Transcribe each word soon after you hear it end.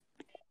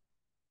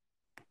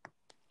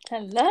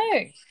Hello.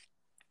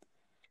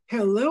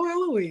 Hello,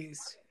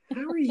 Eloise.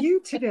 How are you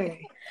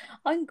today?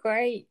 I'm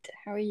great.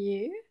 How are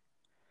you?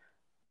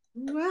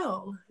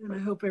 Well, and I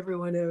hope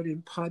everyone out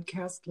in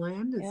podcast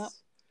land Yep.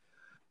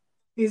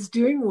 is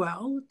doing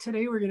well.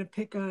 Today we're going to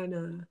pick on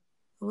a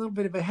little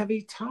bit of a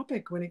heavy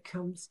topic when it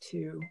comes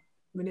to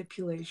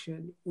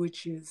manipulation,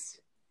 which is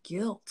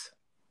guilt.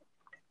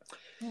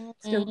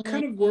 So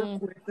kind of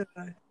work with,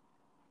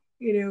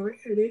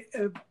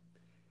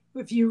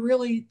 if you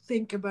really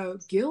think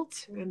about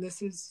guilt, and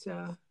this is,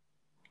 the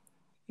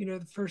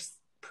first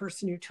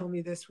person who told me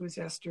this was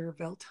Esther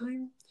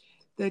Veltheim,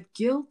 that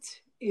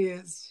guilt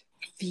is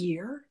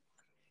fear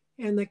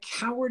and the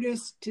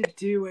cowardice to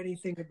do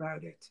anything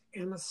about it.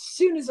 And as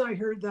soon as I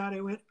heard that, I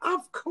went,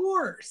 of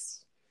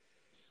course,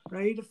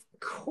 right? Of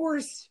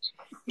course.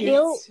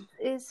 Guilt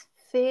is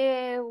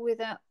fear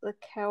without the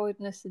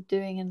cowardness of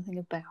doing anything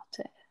about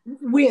it.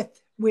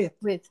 With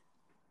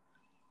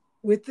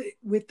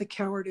the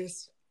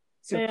cowardice.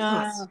 So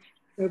plus.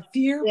 So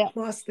fear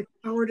plus the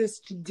cowardice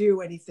to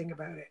do anything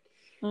about it.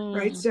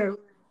 Right? So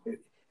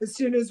as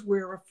soon as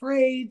we're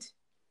afraid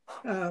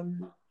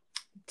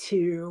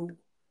to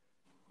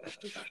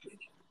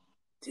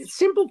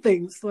simple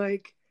things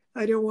like,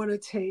 I don't want to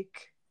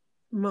take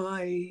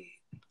my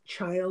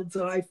child's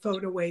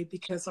iPhone away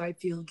because I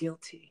feel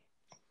guilty.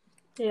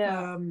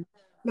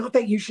 Not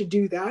that you should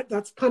do that.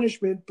 That's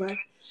punishment, but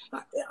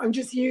I'm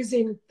just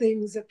using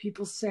things that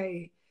people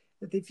say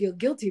that they feel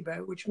guilty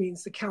about, which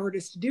means the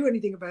cowardice to do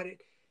anything about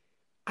it.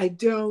 I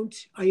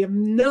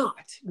am not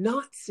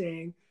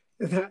saying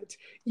that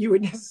you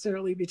would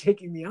necessarily be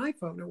taking the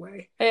iPhone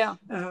away.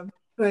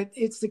 But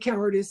it's the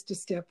cowardice to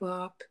step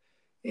up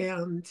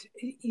and,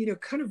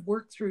 kind of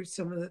work through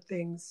some of the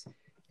things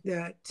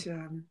that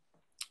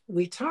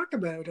we talk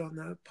about on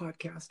the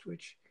podcast,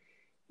 which,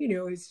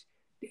 is,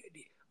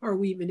 are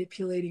we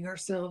manipulating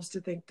ourselves to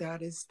think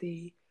that is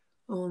the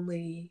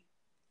only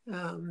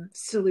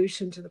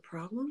solution to the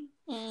problem?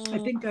 I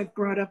think I've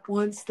brought up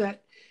once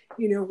that,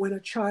 when a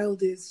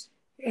child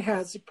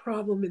has a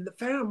problem in the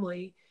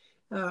family,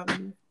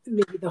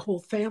 maybe the whole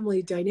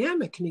family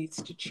dynamic needs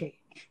to change.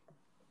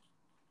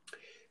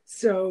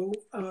 So,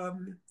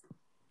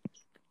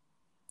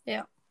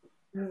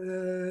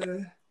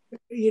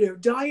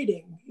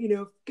 dieting,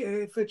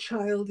 if a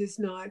child is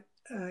not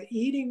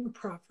eating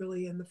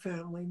properly in the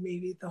family,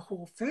 maybe the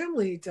whole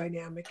family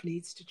dynamic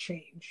needs to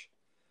change.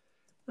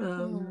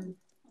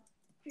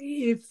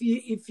 If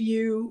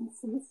you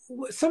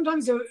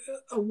sometimes a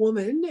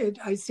woman, and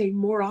I say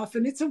more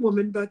often it's a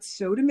woman, but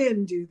so do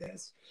men do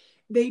this,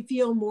 they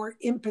feel more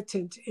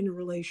impotent in a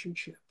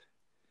relationship.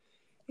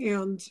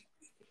 And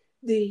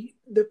the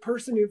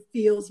person who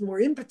feels more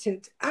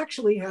impotent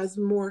actually has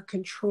more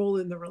control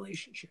in the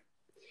relationship.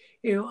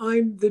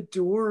 I'm the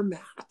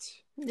doormat.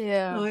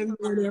 I'm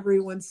what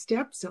everyone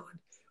steps on.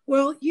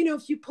 Well,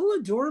 if you pull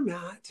a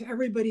doormat,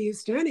 everybody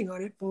who's standing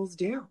on it falls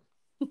down.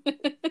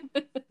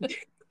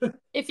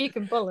 If you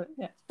can pull it,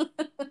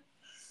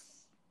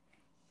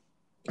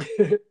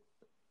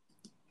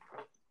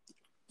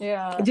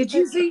 Did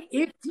you say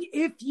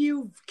if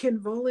you can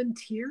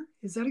volunteer?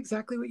 Is that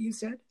exactly what you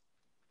said?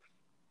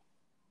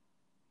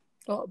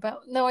 What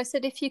about? No, I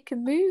said if you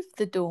can move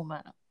the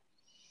doormat.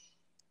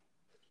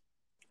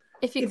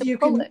 If you can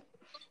pull it.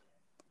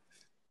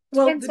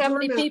 Well, depends how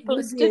many people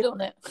have stood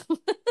on it.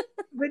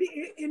 But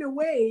in a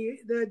way,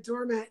 the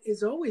doormat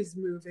is always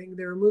moving.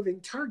 They're a moving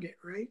target,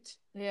 right?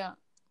 Yeah.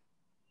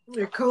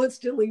 They're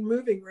constantly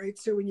moving, right?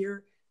 So when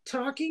you're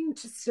talking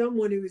to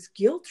someone who is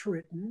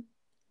guilt-ridden,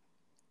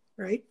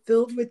 right,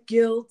 filled with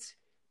guilt,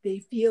 they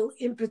feel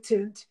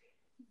impotent,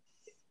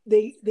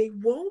 they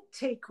won't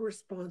take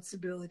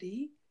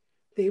responsibility,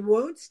 they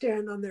won't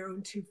stand on their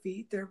own 2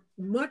 feet. They're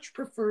much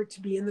prefer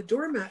to be in the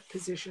doormat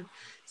position.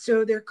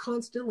 So they're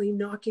constantly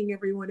knocking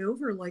everyone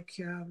over like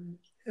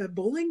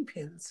bowling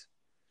pins.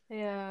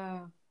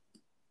 Yeah.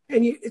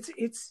 And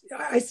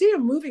I say a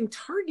moving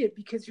target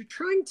because you're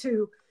trying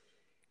to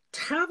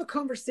have a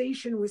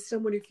conversation with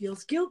someone who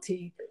feels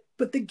guilty,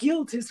 but the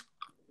guilt is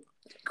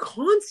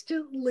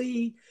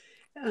constantly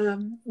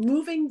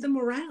moving them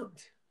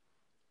around.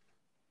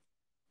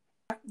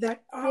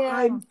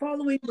 I'm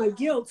following my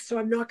guilt, so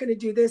I'm not going to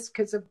do this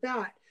because of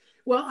that.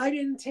 Well, I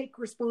didn't take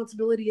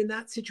responsibility in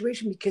that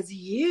situation because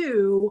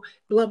you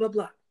blah, blah,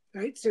 blah,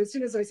 right? So as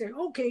soon as I say,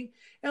 okay,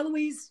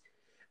 Eloise,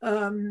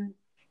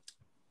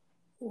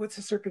 what's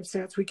a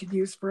circumstance we could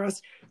use for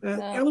us?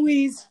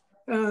 Eloise,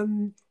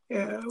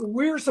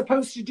 we're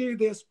supposed to do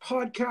this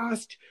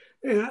podcast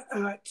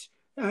at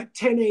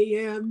 10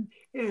 a.m.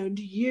 and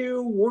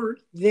you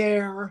weren't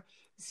there.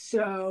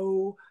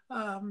 So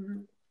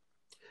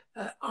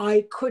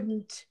I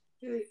couldn't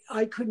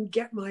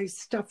get my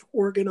stuff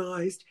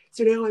organized.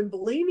 So now I'm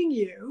blaming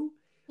you.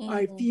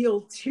 I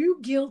feel too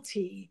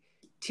guilty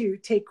to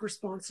take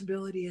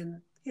responsibility.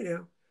 And,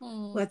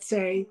 let's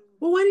say,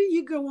 well, why don't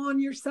you go on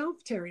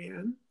yourself,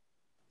 Terry-Ann,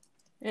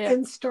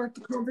 and start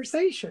the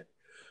conversation?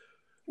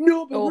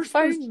 No, but we're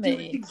supposed to do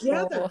it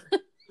together.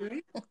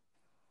 Right?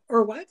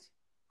 Or what?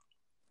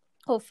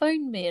 Or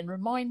phone me and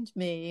remind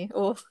me.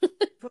 Or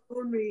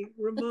Phone me,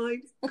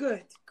 remind.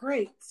 Good,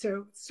 great.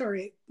 So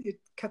sorry, it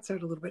cuts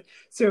out a little bit.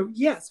 So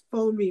yes,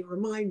 phone me,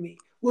 remind me.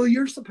 Well,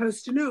 you're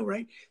supposed to know,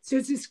 right? So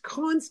it's this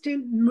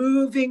constant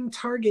moving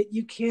target.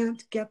 You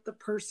can't get the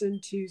person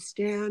to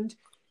stand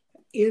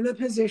in a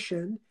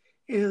position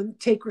and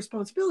take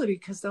responsibility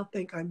because they'll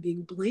think I'm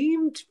being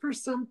blamed for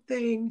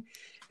something.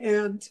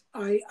 And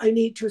I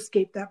need to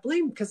escape that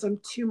blame because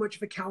I'm too much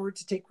of a coward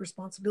to take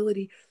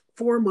responsibility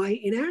for my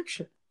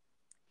inaction.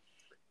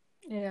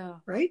 yeah.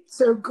 Right?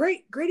 So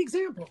great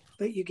example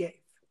that you gave.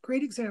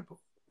 Great example.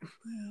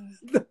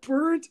 The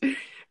bird,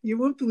 you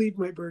won't believe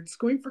my bird. He's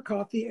going for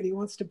coffee and he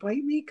wants to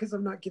bite me because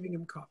I'm not giving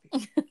him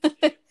coffee.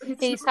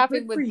 He's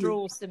having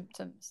withdrawal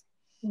symptoms.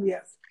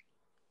 Yes.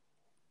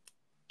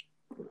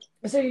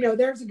 So,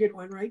 there's a good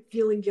one, right?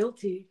 Feeling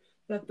guilty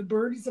that the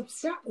bird is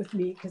upset with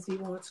me because he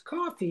wants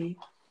coffee.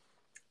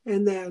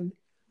 And then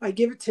I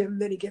give it to him,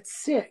 then he gets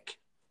sick.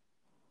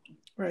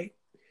 Right?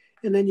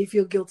 And then you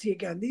feel guilty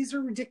again. These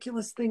are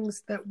ridiculous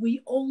things that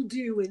we all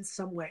do in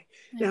some way.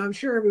 Yeah. Now, I'm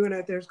sure everyone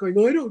out there is going,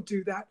 I don't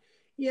do that.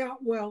 Yeah,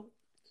 well,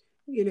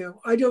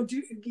 I don't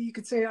do, you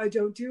could say I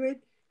don't do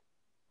it.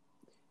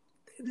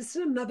 This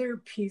is another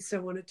piece I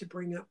wanted to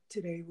bring up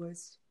today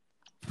was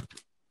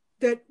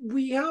that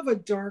we have a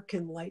dark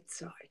and light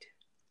side.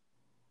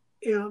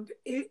 And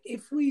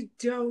if we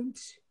don't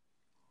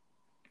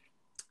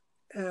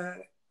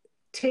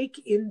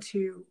take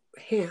into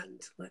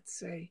hand, let's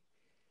say,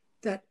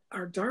 that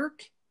our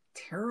dark,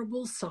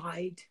 terrible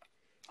side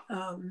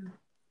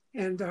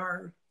and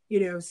our,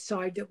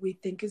 side that we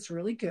think is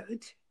really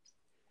good,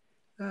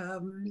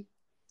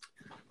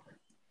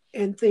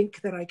 and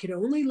think that I could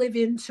only live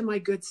into my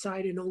good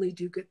side and only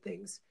do good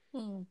things,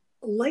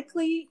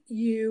 likely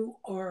you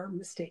are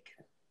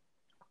mistaken.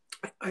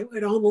 I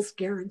would almost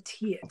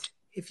guarantee it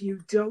if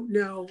you don't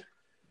know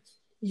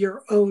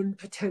your own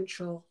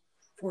potential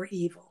for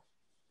evil.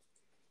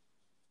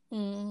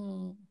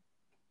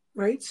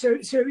 Right? So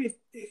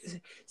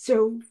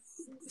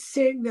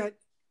saying that,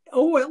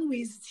 oh,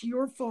 Eloise, it's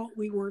your fault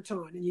we weren't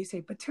on. And you say,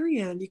 but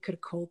Terry-Ann, you could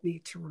have called me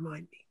to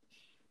remind me.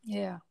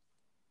 Yeah.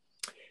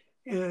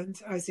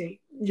 And I say,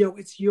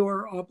 it's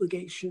your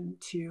obligation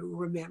to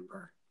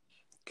remember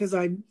because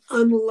I'm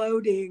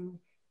unloading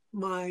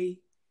my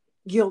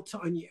guilt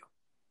on you.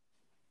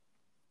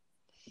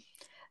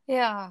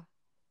 Yeah.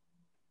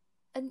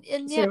 And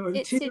yet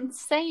it's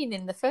insane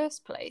in the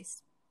first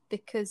place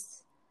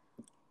because,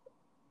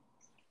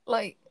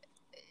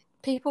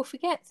 people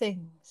forget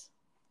things.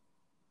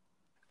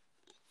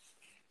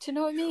 Do you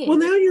know what I mean? Well,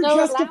 now you're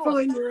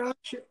justifying your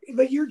action,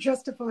 but you're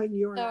justifying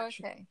your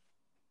action. Okay.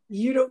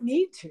 You don't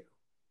need to.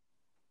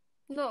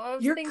 No, I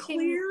was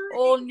thinking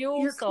on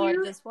your side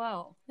as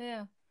well.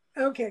 Yeah.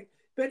 Okay.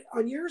 But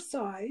on your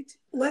side,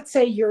 let's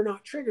say you're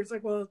not triggered. It's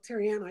like, well,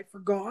 Terry-Ann, I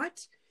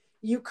forgot.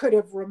 You could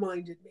have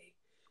reminded me.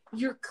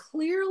 You're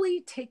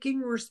clearly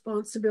taking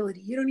responsibility.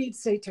 You don't need to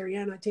say,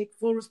 Terry-Ann, I take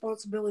full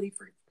responsibility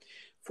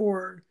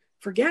for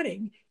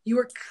forgetting. You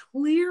are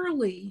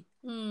clearly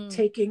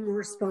taking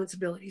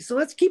responsibility. So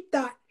let's keep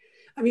that.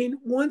 I mean,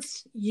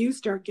 once you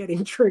start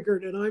getting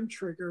triggered and I'm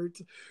triggered,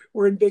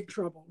 we're in big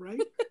trouble, right?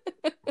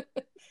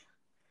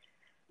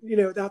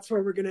 That's why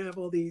we're going to have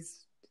all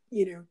these,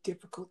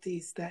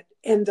 difficulties that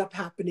end up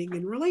happening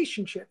in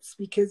relationships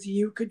because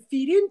you could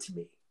feed into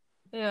me.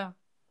 Yeah.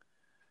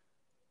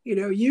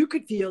 You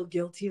could feel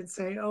guilty and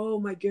say, oh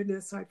my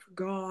goodness, I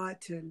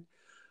forgot. And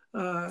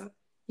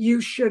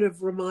you should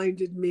have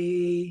reminded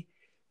me.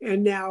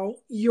 And now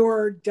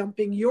you're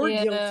dumping your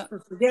guilt for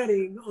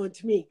forgetting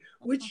onto me,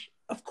 which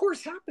of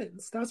course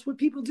happens. That's what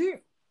people do.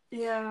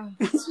 Yeah.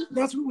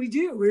 That's what we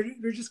do.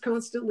 We're just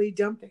constantly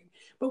dumping.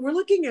 But I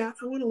want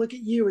to look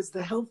at you as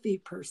the healthy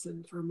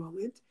person for a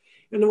moment.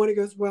 And the one who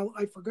goes, well,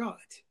 I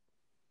forgot.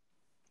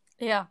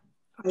 Yeah.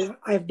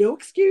 I have no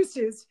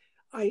excuses.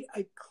 I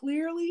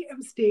clearly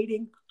am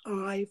stating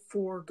I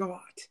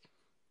forgot.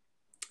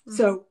 Mm-hmm.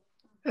 So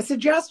a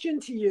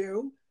suggestion to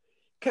you,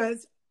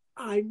 because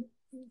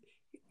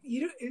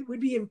it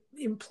would be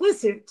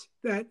implicit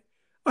that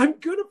I'm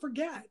going to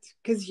forget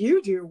because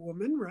you do,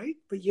 woman, right?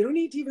 But you don't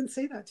need to even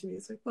say that to me.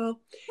 It's like, well,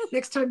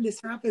 next time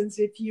this happens,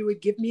 if you would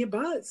give me a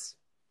buzz.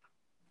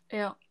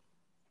 Yeah.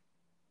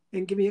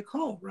 And give me a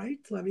call, right?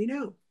 Let me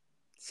know.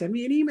 Send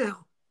me an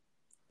email.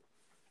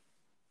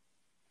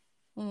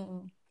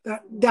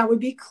 That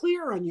would be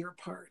clear on your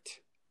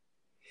part.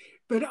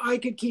 But I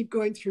could keep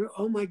going through,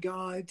 oh my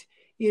God,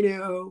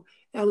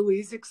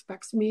 Eloise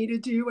expects me to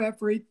do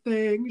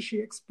everything. She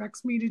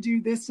expects me to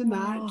do this and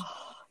that.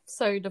 Oh,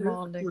 so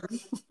demanding.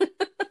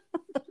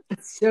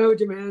 So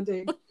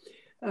demanding.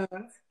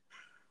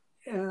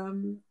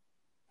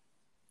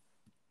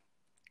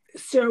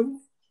 So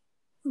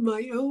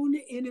my own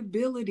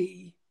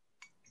inability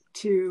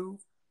to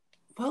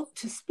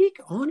speak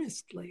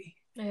honestly.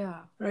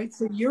 Yeah. Right.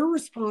 So your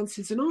response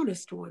is an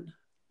honest one.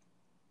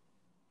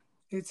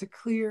 It's a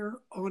clear,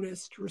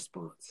 honest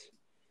response.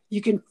 You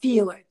can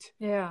feel it.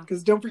 Yeah.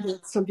 Because don't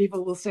forget, some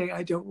people will say,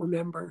 I don't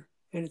remember,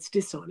 and it's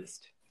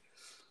dishonest.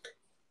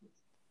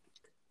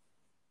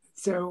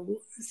 So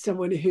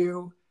someone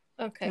who,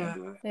 okay,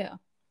 yeah,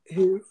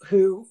 who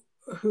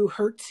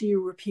hurts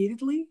you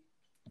repeatedly,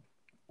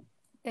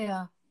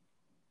 yeah,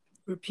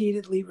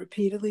 repeatedly,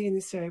 and you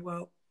say,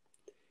 well,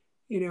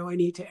 I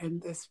need to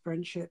end this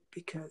friendship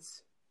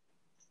because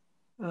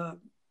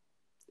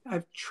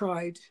I've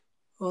tried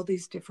all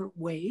these different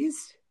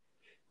ways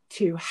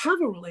to have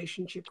a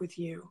relationship with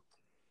you,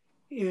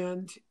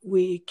 and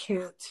we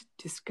can't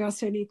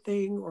discuss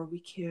anything, or we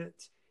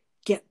can't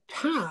get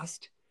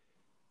past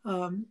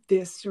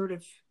this sort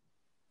of,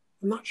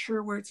 I'm not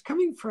sure where it's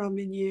coming from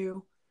in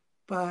you,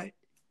 but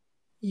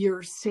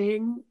you're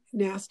saying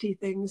nasty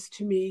things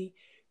to me,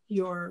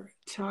 you're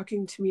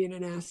talking to me in a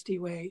nasty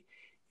way,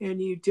 and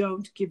you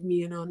don't give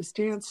me an honest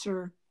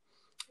answer.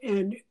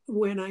 And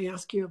when I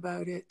ask you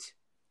about it,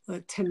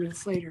 10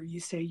 minutes later,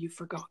 you say you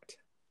forgot.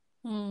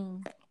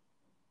 Now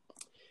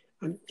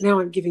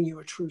I'm giving you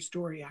a true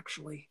story,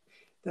 actually,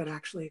 that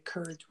actually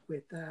occurred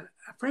with a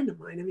friend of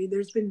mine. I mean,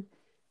 there's been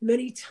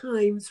many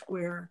times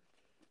where,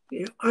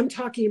 I'm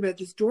talking about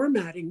this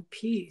doormatting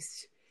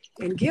piece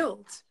and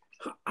guilt.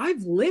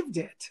 I've lived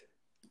it.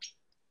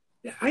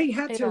 I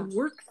had to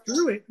work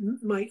through it.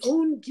 My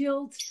own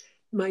guilt,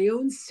 my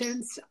own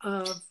sense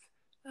of,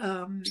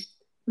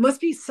 must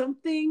be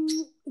something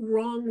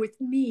wrong with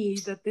me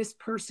that this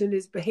person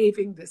is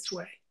behaving this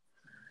way.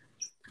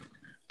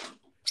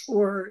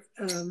 Or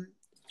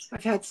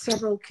I've had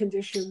several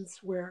conditions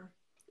where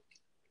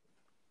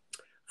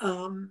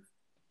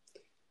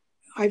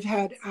I've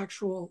had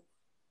actual,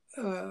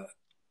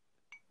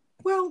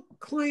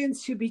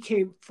 clients who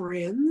became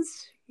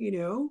friends,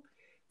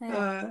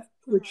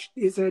 which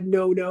is a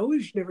no-no.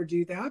 You should never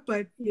do that.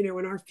 But, in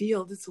our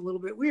field, it's a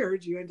little bit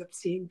weird. You end up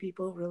seeing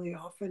people really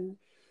often,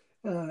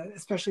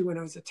 especially when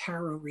I was a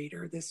tarot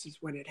reader. This is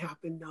when it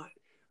happened, not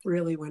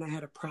really when I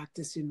had a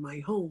practice in my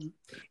home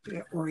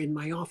or in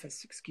my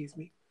office, excuse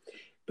me.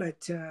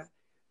 But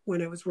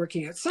when I was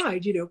working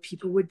outside,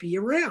 people would be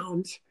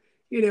around,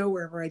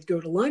 wherever I'd go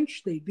to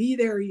lunch, they'd be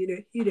there.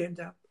 You'd end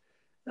up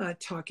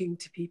talking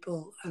to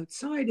people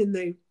outside,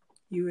 and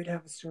you would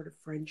have a sort of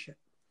friendship.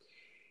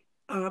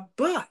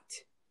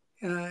 But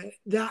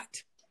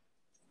that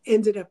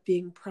ended up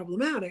being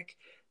problematic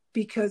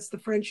because the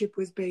friendship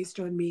was based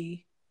on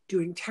me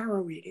doing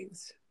tarot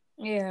readings.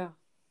 Yeah.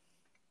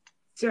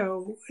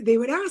 So they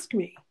would ask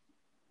me,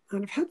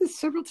 and I've had this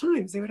several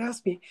times, they would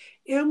ask me,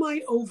 am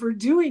I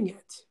overdoing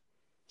it?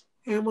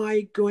 Am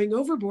I going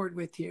overboard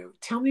with you?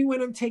 Tell me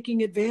when I'm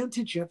taking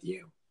advantage of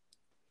you.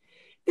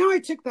 Now, I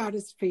took that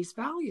as face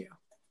value,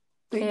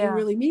 that you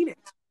really mean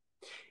it.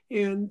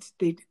 And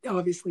they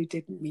obviously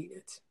didn't mean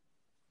it.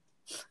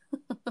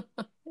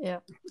 Yeah.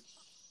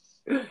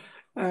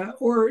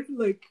 Or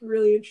like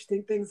really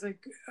interesting things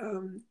like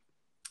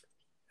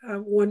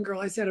one girl,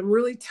 I said, I'm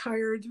really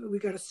tired. We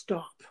got to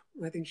stop.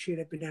 I think she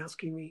had been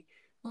asking me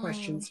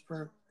questions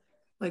for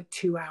like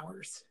 2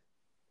 hours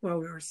while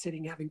we were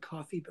sitting having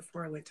coffee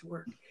before I went to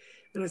work.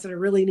 And I said, I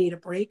really need a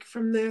break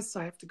from this.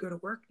 I have to go to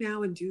work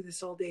now and do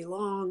this all day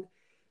long.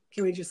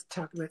 Can we just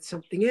talk about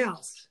something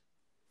else?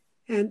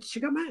 And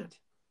she got mad.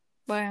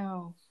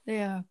 Wow.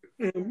 Yeah.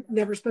 And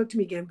never spoke to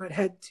me again, but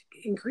had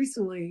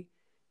increasingly,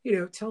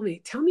 tell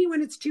me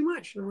when it's too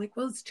much. And I'm like,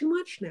 well, it's too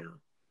much now.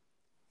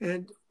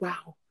 And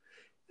wow,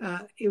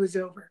 it was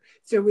over.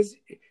 So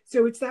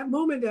it's that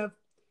moment of,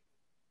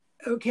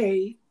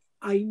 okay,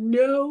 I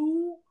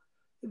know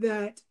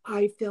that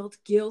I felt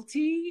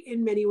guilty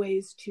in many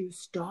ways to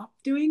stop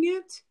doing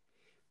it,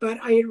 but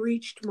I had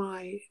reached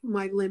my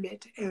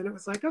limit, and it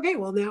was like, okay,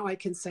 well, now I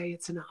can say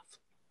it's enough.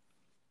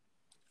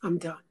 I'm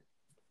done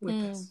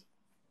with this.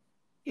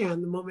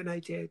 And the moment I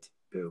did,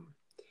 boom.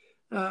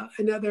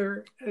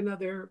 Another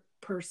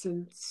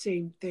person,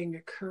 same thing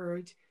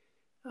occurred,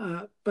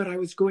 but I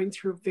was going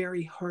through a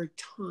very hard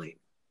time.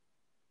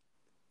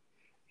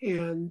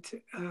 And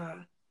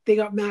they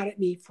got mad at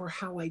me for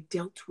how I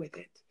dealt with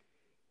it.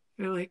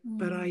 And I'm like,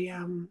 but I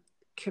am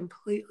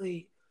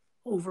completely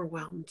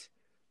overwhelmed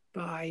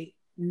by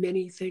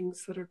many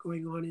things that are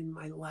going on in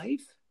my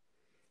life.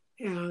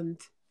 And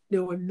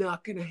no, I'm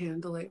not going to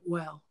handle it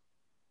well.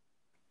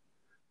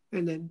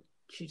 And then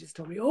she just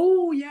told me,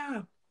 oh,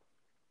 yeah,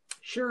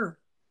 sure.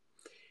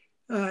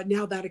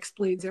 Now that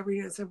explains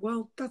everything. I said,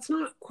 well, that's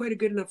not quite a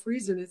good enough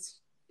reason.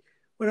 It's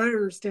what I don't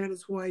understand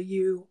is why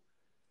you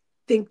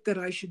think that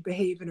I should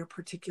behave in a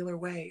particular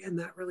way. And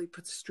that really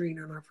puts a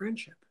strain on our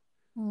friendship.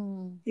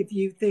 If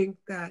you think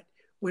that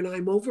when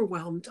I'm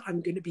overwhelmed, I'm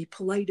going to be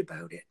polite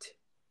about it.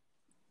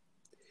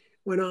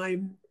 When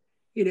I'm,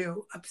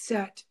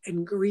 upset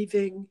and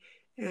grieving,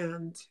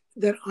 and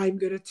that I'm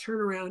going to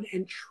turn around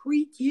and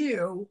treat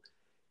you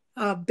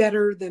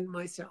better than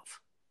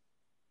myself.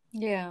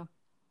 Yeah.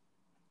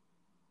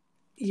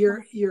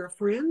 You're a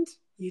friend.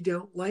 You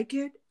don't like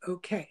it.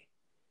 Okay.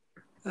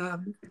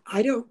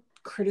 I don't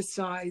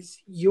criticize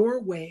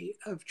your way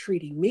of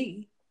treating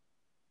me.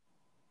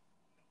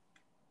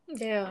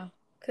 Yeah,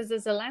 because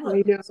there's a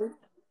language. I know.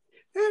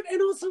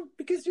 And also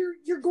because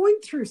you're going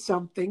through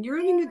something. You're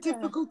having a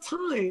difficult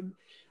time.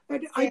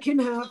 And I can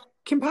have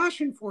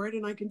compassion for it,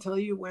 and I can tell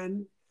you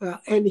when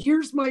and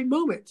here's my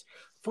moment.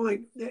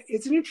 Fine.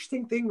 It's an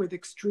interesting thing with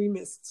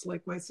extremists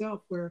like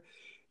myself, where,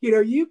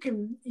 you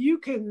can,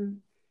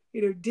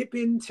 dip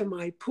into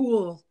my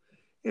pool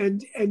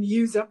and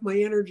use up my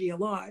energy a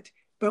lot.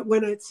 But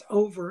when it's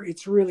over,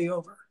 it's really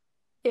over.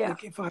 Yeah.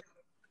 Like if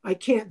I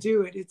can't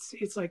do it,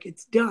 it's like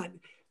it's done.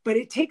 But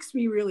it takes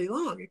me really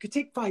long. It could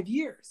take 5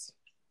 years.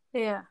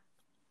 Yeah.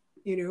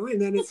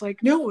 And then it's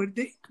like, no,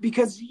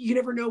 because you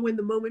never know when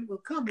the moment will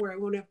come where I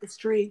won't have the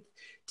strength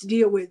to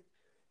deal with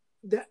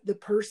the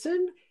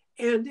person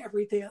and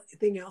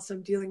everything else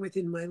I'm dealing with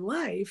in my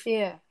life.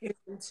 Yeah.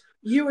 And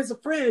you as a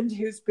friend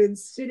who's been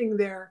sitting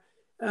there,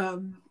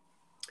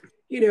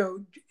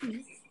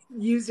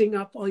 using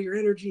up all your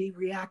energy,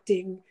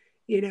 reacting,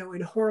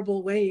 in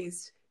horrible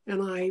ways.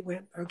 And I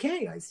went,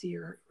 okay, I see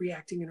you're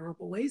reacting in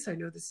horrible ways. I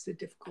know this is a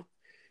difficult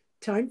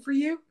time for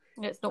you.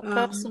 It's not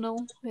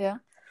personal. Yeah.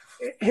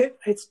 It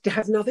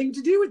has nothing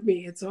to do with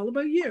me. It's all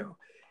about you.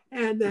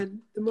 And then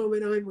the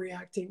moment I'm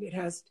reacting,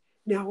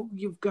 now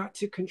you've got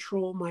to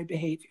control my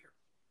behavior.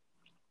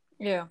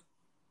 Yeah.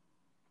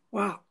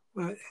 Wow.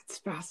 Well, it's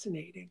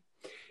fascinating.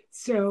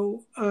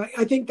 So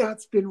I think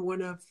that's been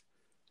one of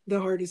the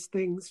hardest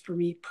things for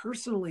me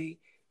personally,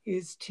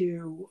 is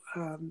to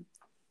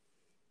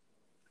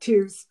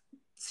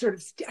sort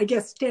of, I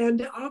guess,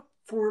 stand up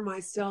for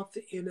myself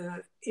in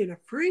a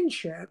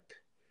friendship,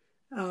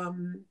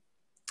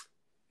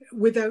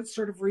 without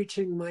sort of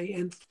reaching my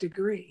nth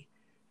degree.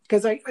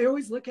 Because I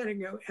always look at it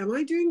and go, am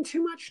I doing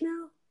too much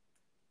now?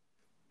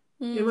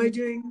 Am I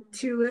doing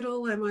too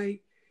little? Am I,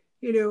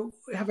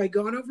 have I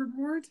gone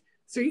overboard?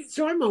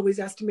 So I'm always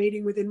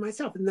estimating within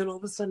myself. And then all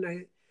of a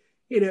sudden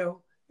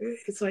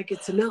it's like,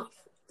 it's enough.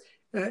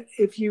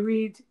 If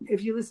you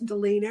listen to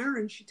Lane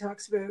Aron, she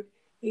talks about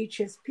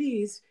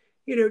HSPs,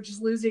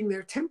 just losing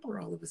their temper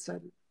all of a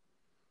sudden.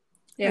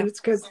 Yeah. And it's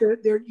because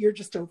you're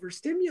just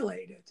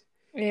overstimulated.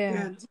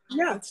 Yeah. And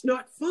yeah, it's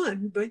not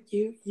fun, but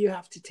you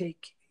have to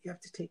take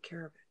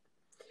care of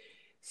it.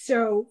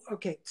 So,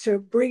 okay. So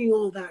bringing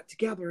all that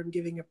together, I'm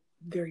giving a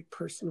very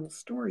personal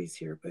stories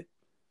here, but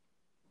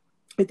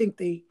I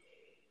think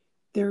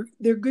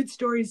they're good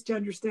stories to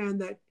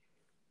understand that,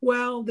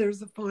 well,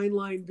 there's a fine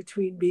line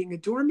between being a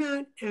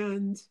doormat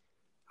and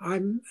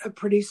I'm a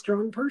pretty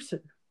strong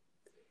person.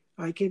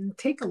 I can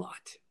take a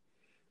lot.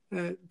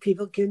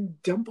 People can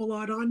dump a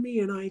lot on me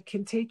and I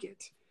can take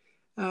it.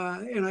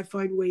 And I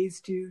find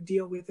ways to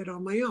deal with it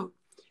on my own.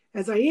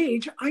 As I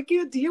age, I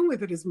can't deal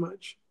with it as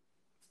much.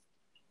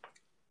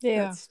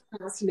 Yeah. That's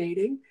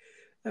fascinating.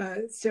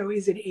 So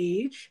is it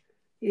age?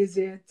 Is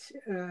it,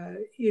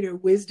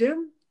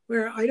 wisdom?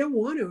 Where I don't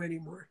want to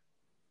anymore.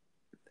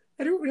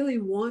 I don't really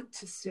want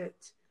to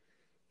sit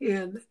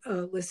and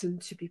listen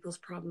to people's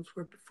problems,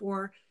 where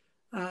before,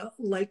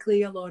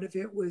 likely a lot of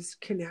it was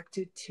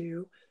connected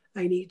to,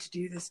 I need to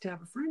do this to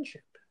have a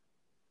friendship.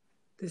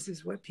 This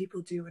is what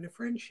people do in a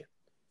friendship.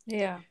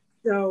 Yeah.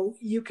 So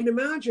you can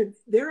imagine,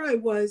 there I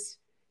was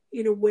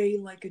in a way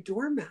like a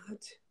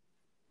doormat.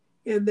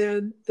 And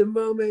then the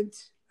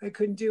moment I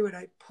couldn't do it,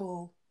 I'd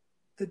pull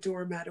the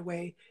doormat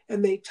away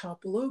and they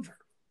topple over.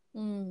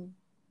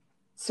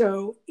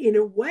 So in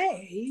a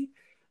way,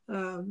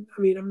 I'm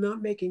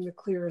not making the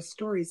clearest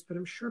stories, but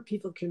I'm sure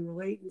people can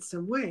relate in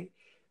some way,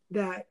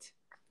 that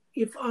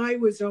if I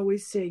was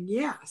always saying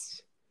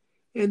yes,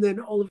 and then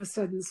all of a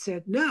sudden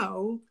said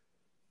no,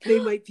 they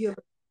might feel as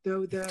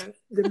though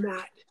the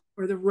mat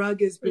or the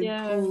rug has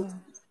been pulled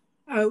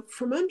out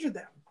from under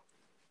them.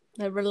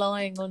 They're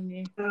relying on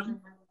you.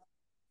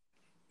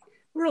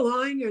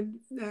 Relying,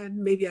 and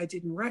maybe I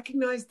didn't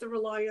recognize the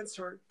reliance,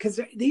 or because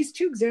these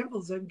two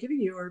examples I'm giving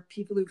you are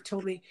people who've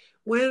told me,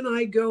 when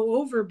I go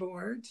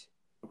overboard,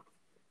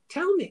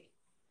 tell me.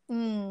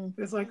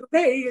 It's like,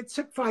 okay, it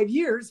took 5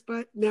 years,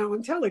 but now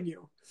I'm telling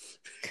you.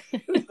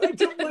 I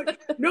don't want,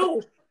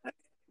 no,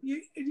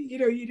 you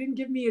didn't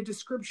give me a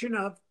description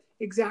of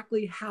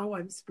exactly how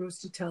I'm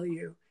supposed to tell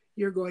you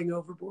you're going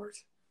overboard.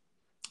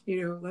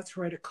 Let's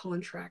write a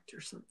contract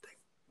or something.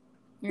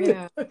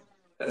 Yeah.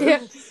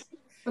 Yeah.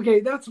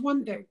 Okay, that's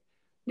one thing.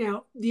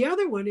 Now, the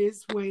other one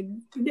is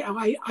when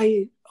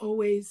I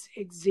always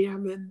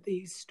examine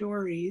these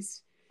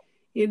stories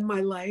in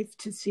my life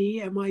to see,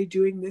 am I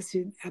doing this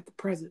at the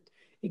present?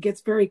 It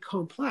gets very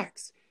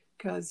complex,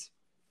 because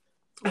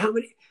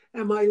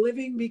am I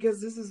living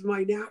because this is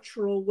my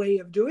natural way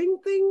of doing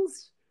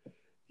things?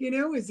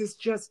 Is this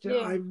just,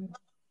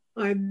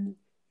 I'm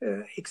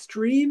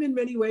extreme in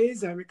many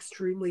ways. I'm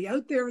extremely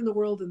out there in the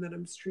world, and then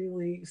I'm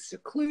extremely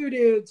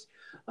secluded.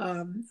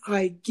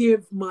 I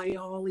give my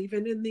all,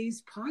 even in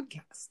these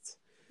podcasts.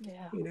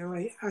 Yeah.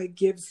 I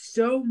give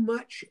so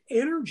much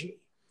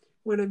energy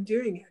when I'm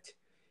doing it.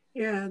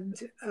 And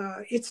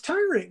it's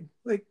tiring.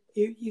 Like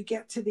you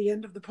get to the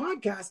end of the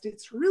podcast,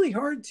 it's really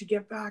hard to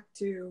get back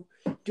to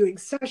doing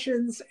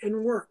sessions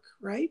and work,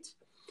 right?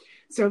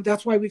 So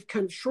that's why we've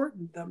kind of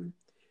shortened them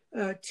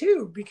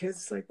too, because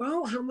it's like,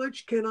 well, how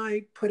much can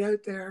I put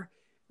out there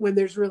when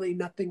there's really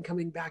nothing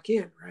coming back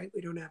in, right? We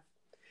don't have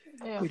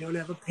We don't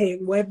have a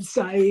paying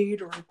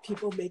website or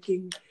people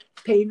making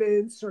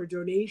payments or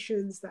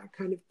donations, that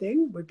kind of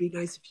thing. Would be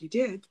nice if you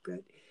did,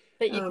 but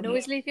you can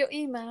always leave your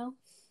email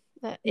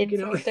at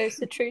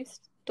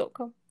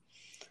info@doseoftruth.com.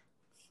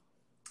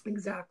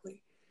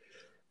 Exactly.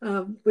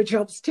 Which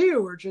helps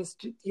too, or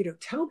just,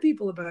 tell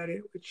people about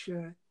it, which,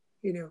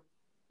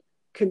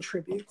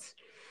 contributes.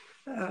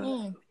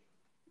 So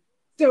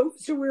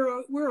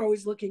we're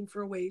always looking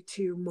for a way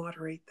to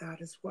moderate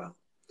that as well.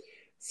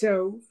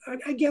 So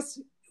I guess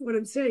what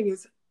I'm saying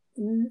is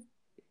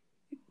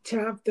to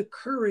have the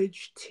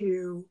courage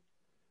to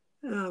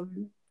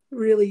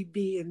really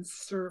be in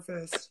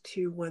service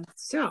to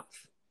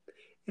oneself.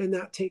 And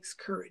that takes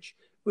courage.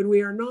 When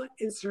we are not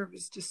in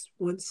service to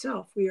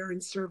oneself, we are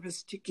in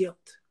service to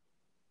guilt.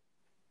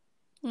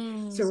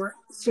 So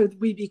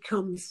we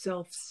become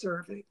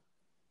self-serving.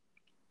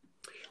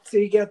 So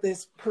you get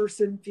this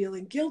person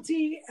feeling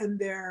guilty, and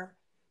they're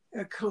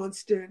a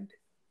constant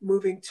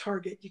moving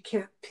target. You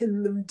can't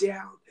pin them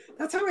down.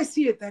 That's how I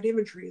see it, that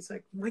imagery. It's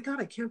like, my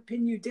God, I can't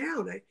pin you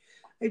down.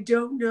 I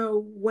don't know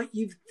what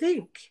you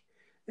think.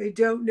 I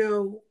don't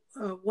know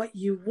what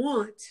you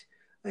want.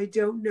 I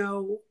don't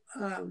know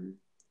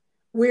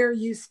where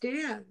you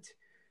stand.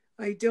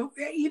 I don't,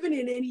 even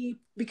in any,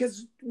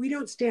 because we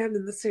don't stand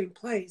in the same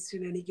place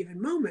in any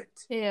given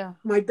moment. Yeah.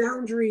 My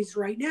boundaries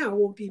right now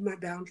won't be my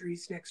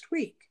boundaries next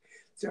week.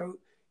 So,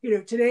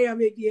 today I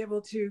may be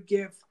able to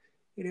give,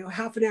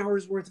 half an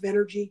hour's worth of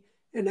energy,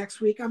 and next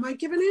week I might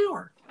give an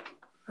hour.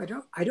 I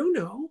don't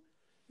know.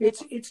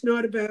 It's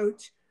not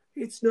about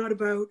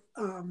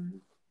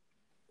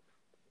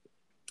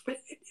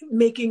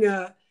making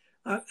a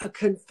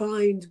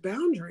confined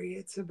boundary.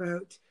 It's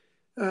about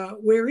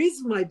where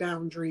is my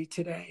boundary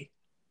today?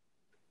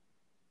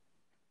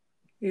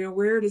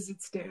 Where does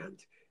it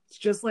stand? It's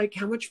just like,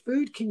 how much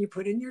food can you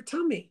put in your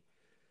tummy?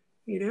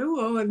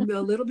 I'm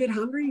a little bit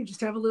hungry, you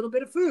just have a little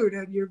bit of food.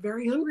 And you're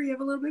very hungry, you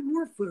have a little bit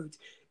more food.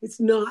 It's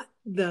not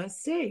the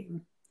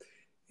same.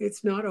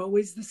 It's not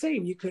always the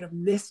same. You could have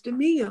missed a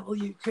meal.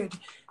 You could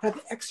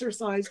have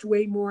exercised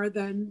way more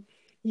than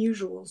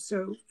usual.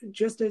 So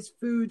just as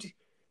food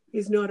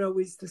is not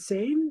always the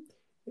same,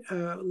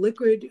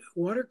 liquid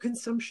water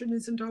consumption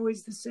isn't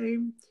always the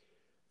same.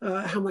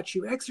 How much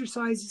you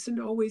exercise isn't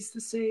always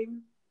the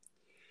same.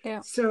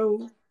 Yeah.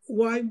 So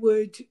why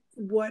would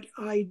what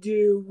I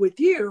do with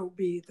you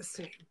be the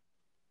same?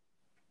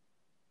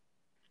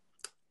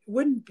 It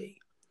wouldn't be.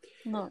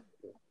 No.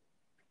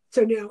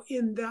 So now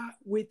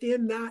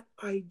within that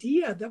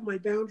idea that my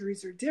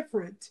boundaries are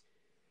different,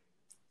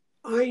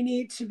 I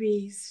need to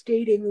be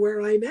stating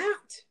where I'm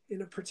at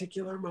in a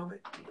particular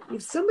moment.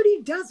 If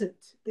somebody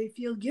doesn't, they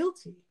feel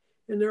guilty,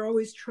 and they're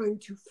always trying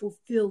to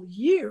fulfill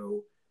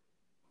you.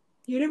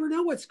 You never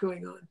know what's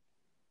going on.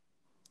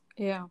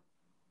 Yeah.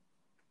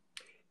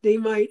 They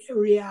might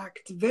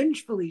react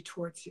vengefully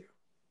towards you.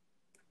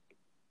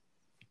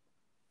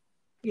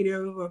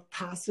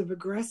 Passive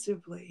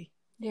aggressively.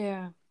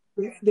 Yeah.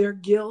 Their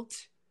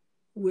guilt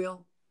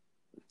will,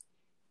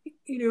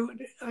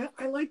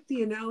 I like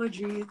the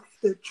analogy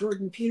that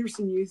Jordan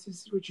Peterson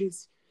uses, which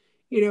is,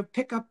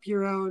 pick up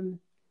your own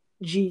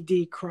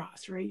GD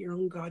cross, right? Your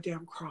own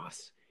goddamn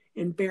cross,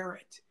 and bear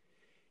it.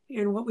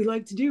 And what we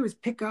like to do is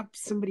pick up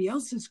somebody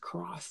else's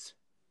cross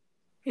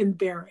and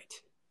bear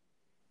it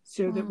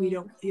so that we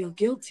don't feel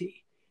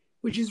guilty,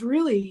 which is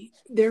really,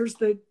 there's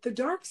the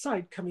dark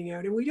side coming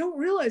out, and we don't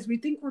realize, we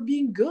think we're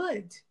being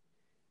good,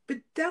 but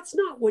that's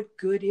not what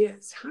good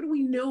is. How do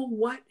we know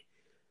what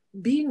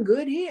being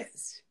good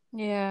is?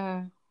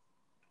 Yeah.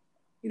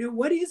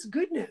 What is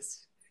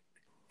goodness?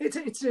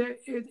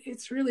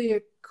 It's really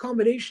a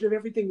combination of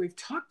everything we've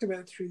talked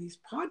about through these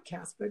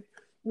podcasts, but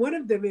one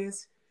of them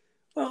is,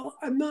 well,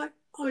 I'm not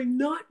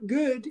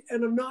good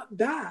and I'm not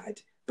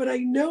bad, but I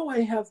know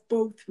I have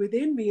both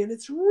within me, and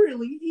it's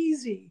really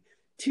easy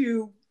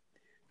to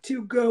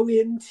go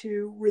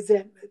into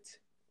resentment.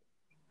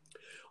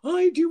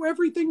 I do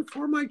everything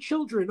for my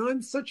children.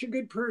 I'm such a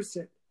good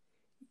person.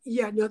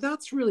 Yeah, no,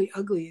 that's really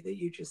ugly that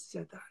you just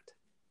said that.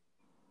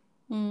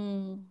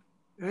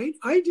 Right?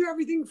 I do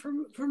everything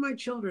for my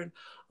children.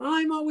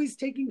 I'm always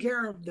taking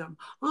care of them.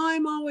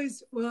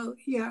 Well,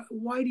 yeah,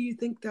 why do you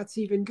think that's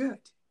even good?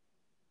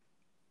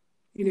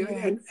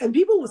 And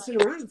people will sit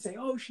around and say,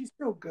 oh, she's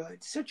so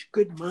good. Such a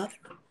good mother.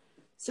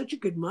 Such a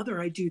good mother.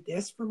 I do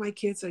this for my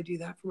kids. I do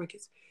that for my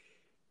kids.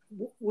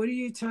 What are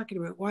you talking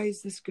about? Why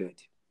is this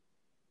good?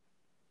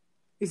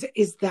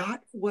 Is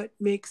that what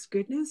makes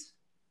goodness?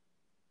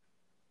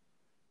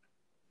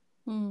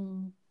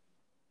 And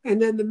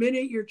then the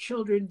minute your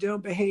children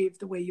don't behave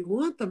the way you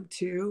want them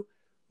to,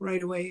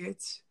 right away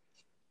it's,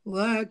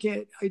 look,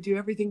 I do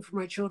everything for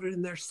my children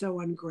and they're so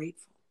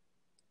ungrateful.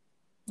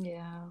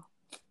 Yeah.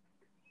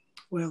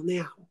 Well,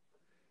 now,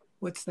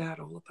 what's that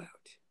all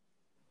about?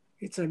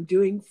 It's, I'm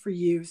doing for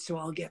you so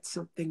I'll get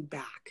something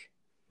back.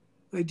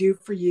 I do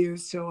for you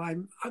so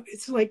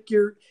it's like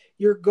your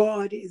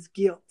God is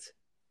guilt.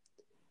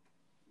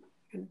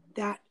 And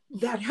that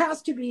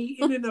has to be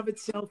in and of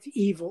itself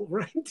evil,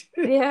 right?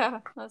 Yeah,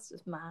 that's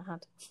just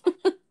mad.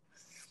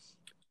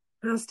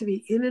 has to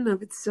be in and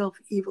of itself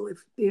evil.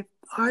 If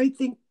I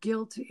think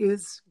guilt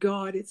is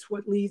God, it's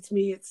what leads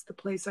me, it's the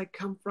place I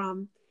come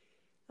from.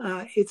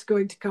 It's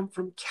going to come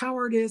from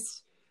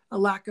cowardice, a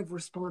lack of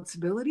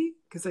responsibility,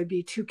 because I'd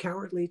be too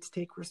cowardly to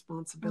take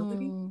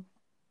responsibility.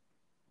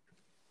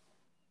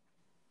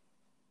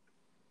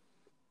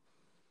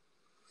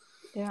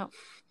 Yeah.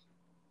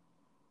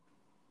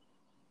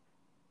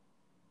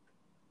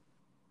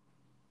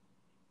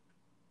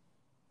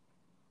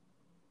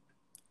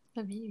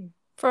 Have you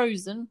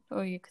frozen, or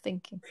are you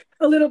thinking?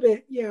 A little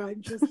bit, yeah.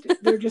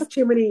 There are just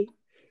too many.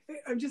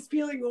 I'm just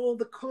feeling all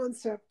the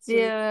concepts.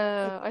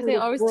 Yeah, I think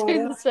I was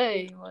doing the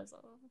same.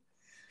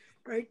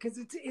 Right, because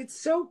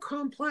it's so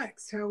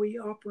complex how we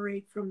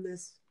operate from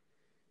this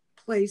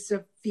place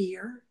of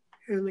fear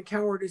and the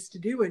cowardice to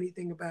do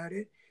anything about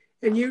it.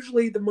 And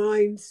usually the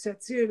mind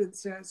sets in and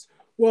says,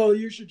 well,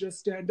 you should just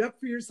stand up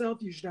for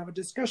yourself. You should have a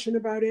discussion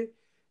about it.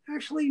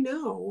 Actually,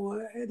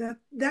 no,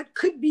 that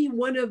could be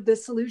one of the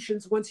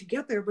solutions once you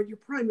get there. But your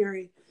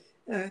primary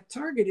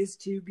target is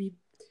to be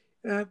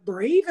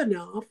brave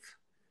enough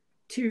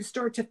to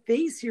start to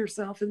face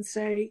yourself and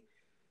say,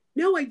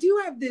 no, I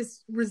do have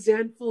this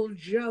resentful,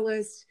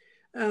 jealous,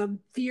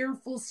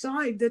 fearful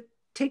side that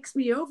takes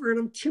me over, and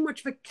I'm too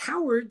much of a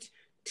coward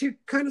to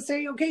kind of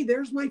say, okay,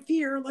 there's my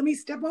fear, let me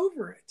step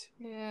over it.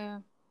 Yeah.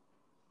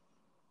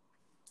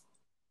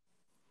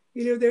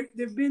 You know,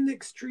 there've been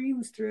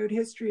extremes throughout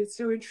history. It's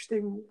so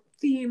interesting,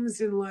 themes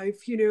in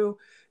life. You know,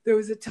 there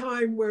was a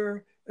time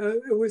where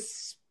it was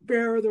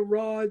spare the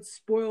rod,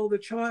 spoil the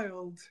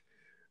child,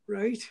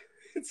 right?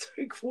 It's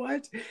like,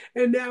 what?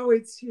 And now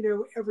it's, you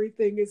know,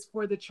 everything is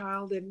for the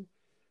child, and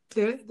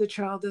the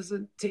child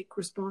doesn't take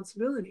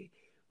responsibility.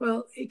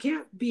 Well, it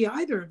can't be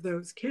either of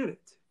those, can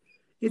it?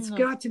 It's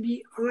got to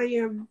be, I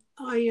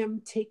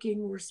am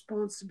taking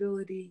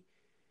responsibility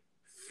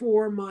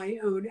for my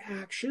own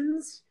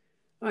actions.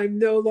 I'm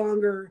no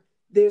longer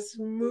this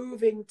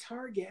moving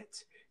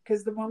target,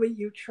 because the moment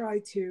you try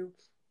to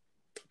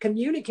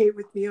communicate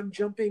with me, I'm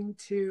jumping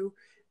to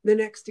the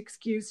next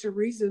excuse or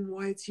reason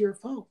why it's your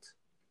fault,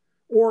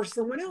 or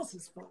someone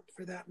else's fault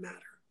for that matter.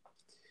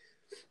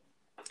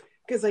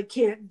 Because I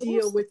can't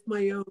deal with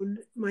my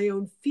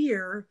own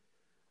fear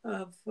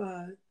of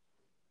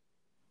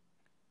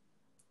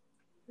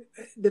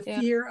the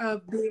fear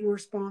of being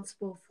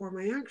responsible for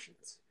my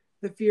actions,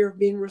 the fear of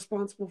being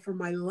responsible for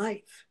my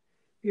life,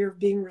 fear of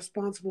being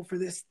responsible for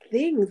this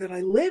thing that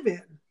I live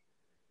in.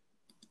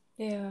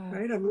 Yeah.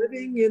 Right? I'm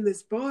living in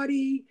this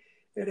body.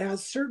 It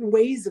has certain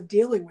ways of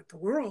dealing with the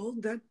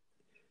world that,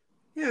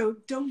 you know,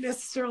 don't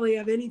necessarily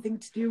have anything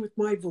to do with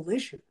my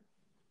volition.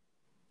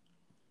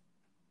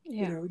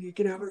 Yeah. You know, you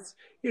can have,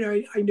 you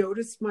know, I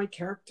notice my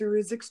character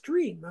is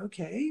extreme.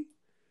 Okay.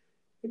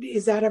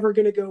 Is that ever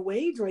going to go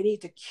away? Do I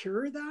need to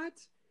cure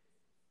that?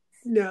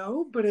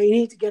 No, but I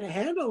need to get a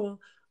handle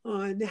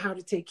on how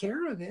to take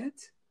care of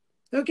it.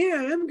 Okay,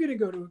 I am going to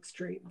go to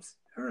extremes.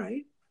 All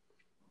right.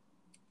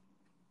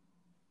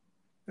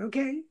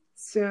 Okay,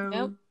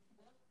 so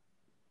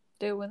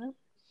deal with it.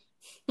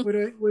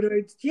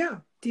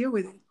 Deal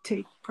with it.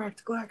 Take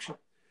practical action.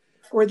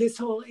 Or this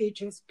whole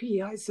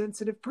HSP, high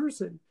sensitive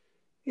person.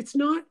 It's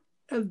not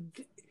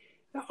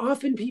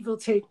often people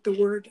take the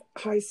word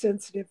high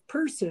sensitive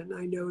person,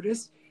 I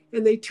notice,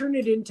 and they turn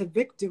it into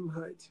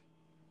victimhood.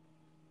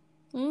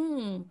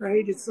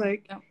 Right? It's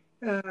like,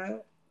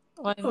 you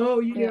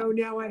know,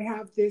 now I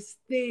have this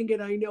thing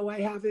and I know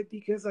I have it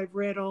because I've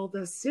read all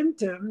the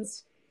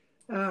symptoms.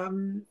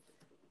 And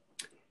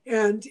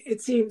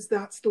it seems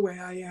that's the way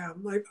I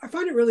am. I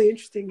find it really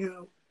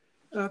interesting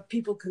how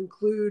people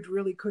conclude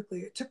really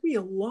quickly. It took me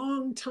a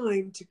long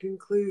time to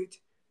conclude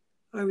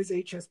I was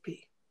HSP.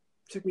 It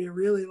took me a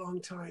really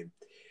long time.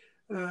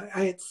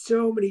 I had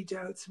so many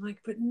doubts. I'm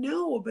like, but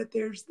no, but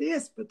there's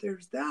this, but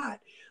there's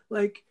that.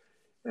 Like,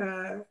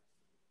 you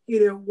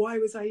know, why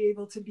was I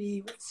able to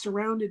be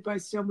surrounded by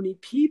so many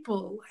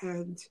people?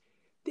 And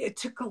it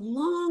took a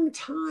long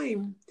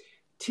time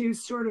to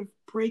sort of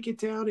break it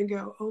down and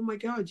go, oh my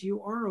God,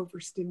 you are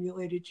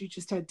overstimulated. You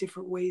just had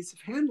different ways of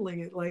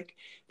handling it. Like,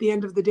 the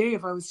end of the day,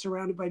 if I was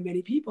surrounded by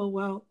many people,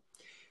 well,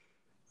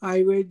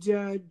 I would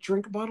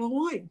drink a bottle of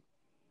wine.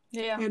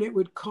 Yeah. And it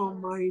would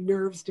calm my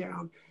nerves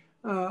down.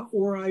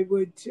 Or I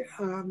would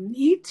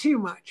eat too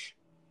much.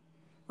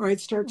 Or I'd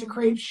start to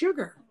crave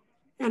sugar.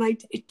 And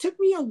it took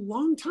me a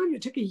long time.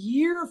 It took a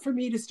year for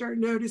me to start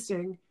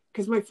noticing,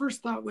 because my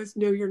first thought was,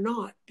 no, you're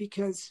not,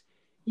 because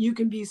you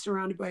can be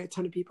surrounded by a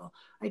ton of people.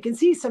 I can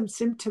see some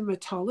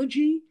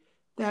symptomatology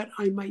that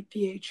I might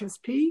be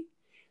HSP,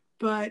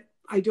 but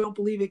I don't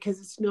believe it because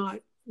it's not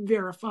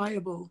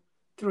verifiable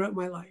throughout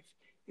my life.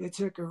 It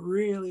took a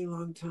really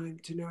long time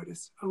to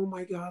notice, oh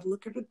my God,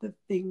 look at the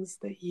things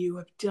that you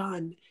have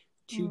done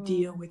to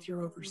deal with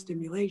your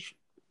overstimulation.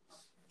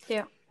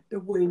 Yeah. The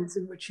ways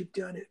in which you've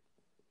done it.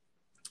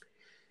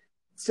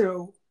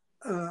 So,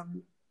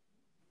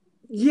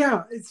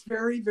 it's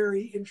very,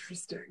 very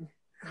interesting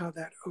how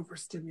that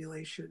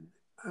overstimulation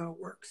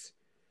works.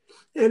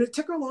 And it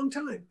took a long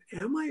time.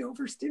 Am I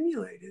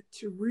overstimulated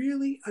to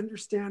really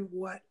understand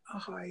what a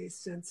high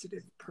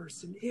sensitive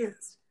person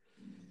is?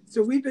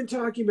 So we've been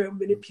talking about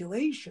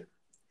manipulation.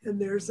 And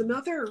there's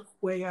another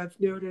way I've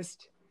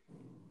noticed,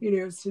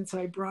 since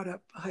I brought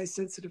up a high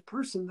sensitive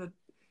person, that,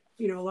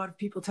 a lot of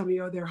people tell me,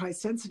 oh, they're high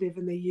sensitive,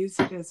 and they use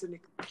it as an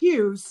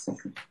excuse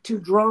to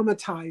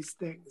dramatize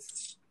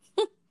things.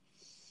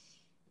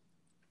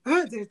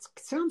 It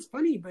sounds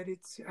funny, but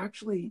it's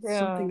actually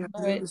something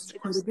I've noticed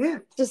quite a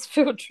bit. Just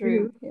feel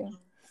true. Yeah.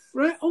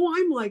 Right? Oh,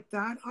 I'm like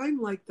that. I'm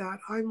like that.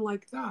 I'm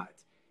like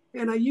that.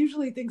 And I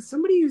usually think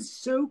somebody who's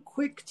so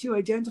quick to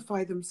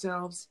identify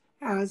themselves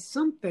as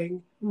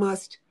something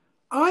must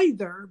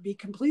either be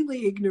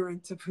completely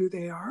ignorant of who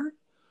they are,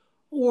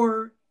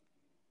 or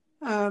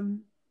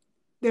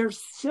they're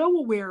so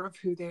aware of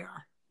who they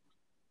are.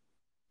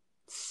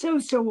 So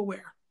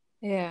aware.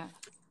 Yeah.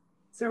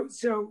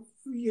 So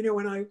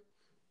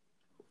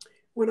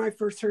when I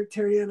first heard,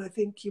 Terry-Ann, I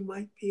think you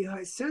might be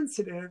high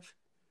sensitive,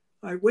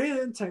 I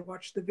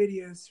watched the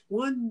videos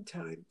 1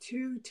 time,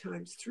 2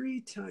 times,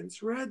 3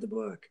 times, read the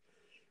book,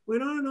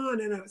 went on,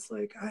 and I was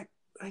like, I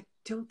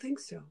don't think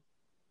so.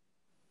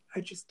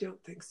 I just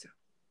don't think so.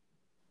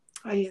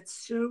 I had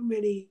so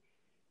many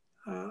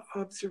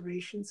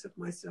observations of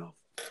myself.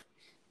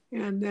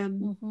 And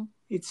then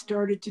it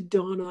started to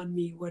dawn on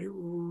me what it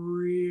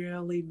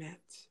really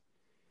meant,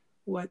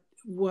 what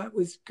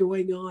was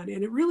going on.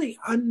 And it really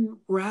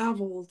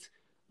unraveled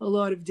a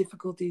lot of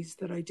difficulties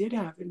that I did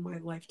have in my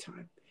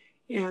lifetime,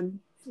 and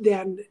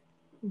then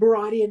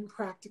brought in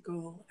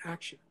practical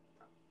action.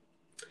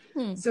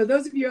 So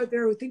those of you out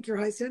there who think you're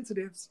high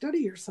sensitive, study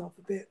yourself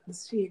a bit and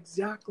see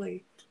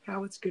exactly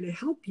how it's going to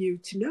help you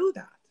to know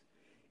that.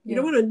 You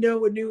don't want to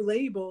know a new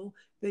label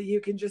that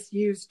you can just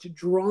use to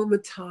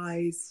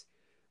dramatize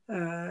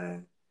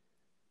the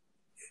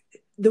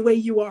way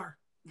you are.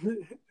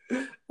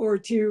 Or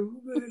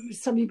to,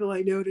 some people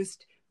I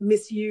noticed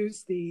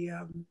misuse the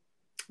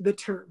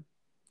term.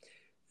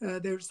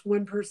 There's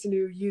one person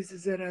who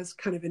uses it as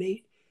kind of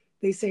they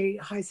say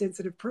high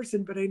sensitive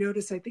person, but I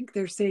think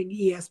they're saying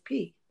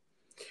ESP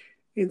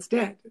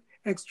instead,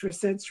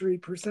 extrasensory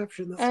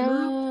perception. That's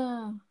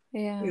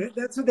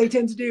what they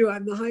tend to do.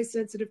 I'm the high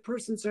sensitive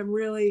person, so I'm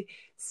really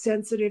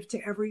sensitive to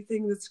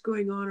everything that's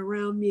going on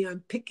around me.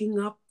 I'm picking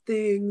up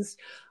things.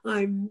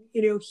 I'm,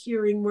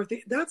 hearing more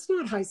things. That's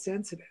not high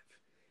sensitive.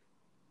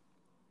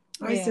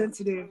 High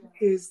sensitive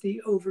is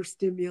the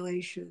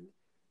overstimulation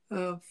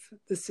of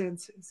the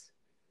senses.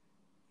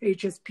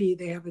 HSP,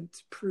 they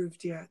haven't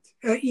proved yet.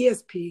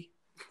 ESP,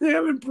 they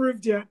haven't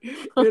proved yet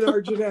in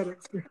our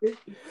genetics.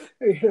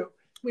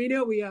 We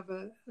know we have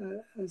a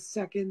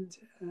second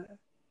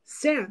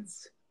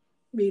sense,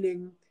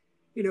 meaning,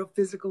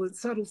 physical and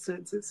subtle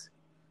senses.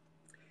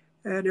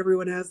 And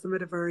everyone has them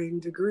at a varying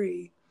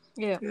degree.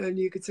 Yeah. And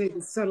you could say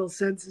the subtle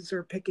senses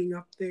are picking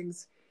up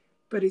things,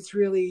 but it's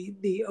really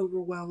the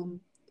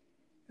overwhelm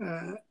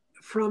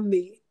from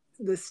the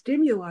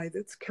stimuli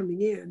that's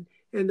coming in,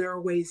 and there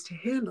are ways to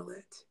handle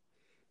it.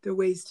 There are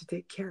ways to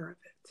take care of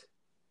it.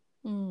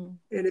 And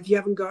if you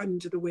haven't gotten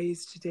to the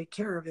ways to take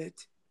care of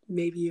it,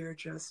 maybe you're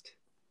just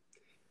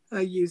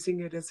using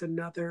it as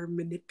another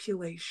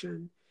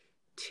manipulation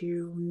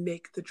to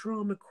make the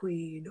drama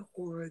queen,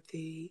 or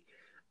the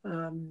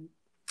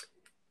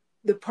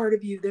part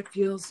of you that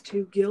feels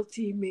too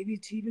guilty, maybe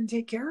to even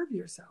take care of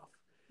yourself,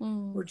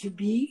 or to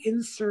be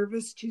in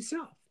service to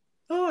self.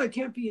 Oh, I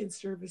can't be in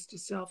service to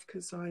self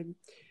because I'm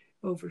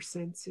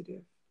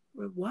oversensitive.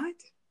 Well, what?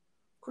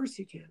 Of course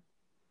you can.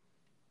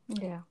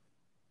 Yeah.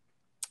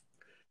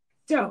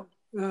 So,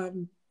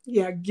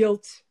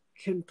 guilt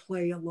can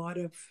play a lot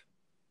of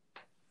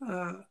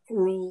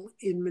role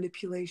in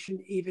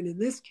manipulation, even in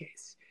this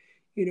case.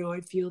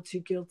 I feel too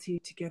guilty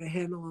to get a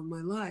handle on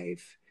my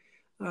life.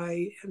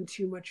 I am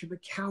too much of a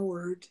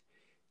coward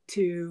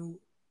to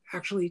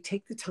actually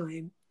take the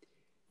time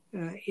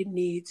it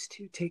needs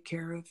to take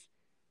care of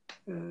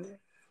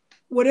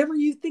whatever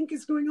you think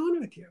is going on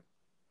with you.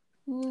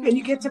 And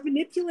you get to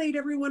manipulate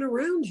everyone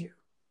around you.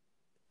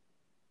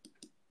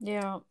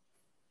 Yeah.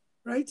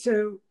 Right?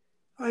 So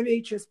I'm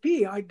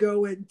HSP. I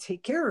go and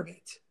take care of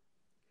it.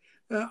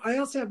 I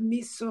also have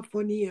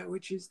misophonia,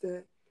 which is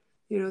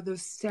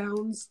those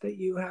sounds that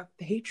you have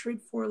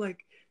hatred for,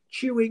 like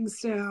chewing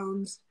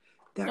sounds,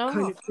 that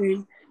kind of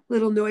thing,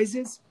 little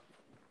noises,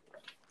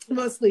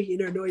 mostly,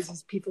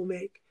 noises people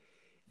make.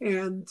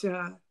 And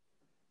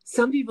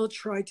some people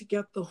try to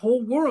get the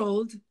whole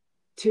world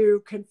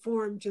to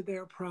conform to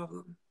their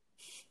problem.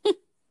 I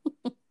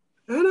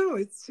know,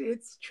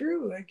 it's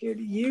true. Like,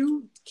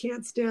 you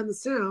can't stand the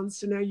sound,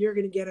 so now you're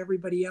going to get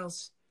everybody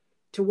else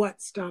to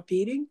what? Stop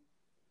eating?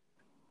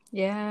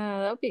 Yeah,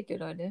 that would be a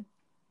good idea.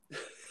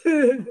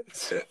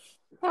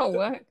 That'll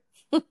work.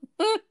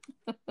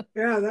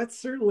 Yeah, that's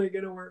certainly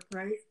going to work,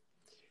 right?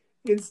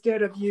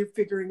 Instead of you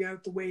figuring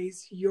out the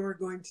ways you're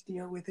going to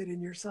deal with it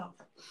in yourself.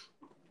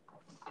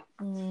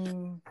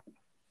 And,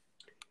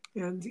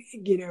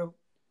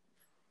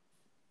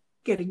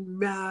 getting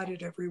mad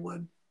at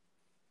everyone.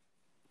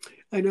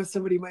 I know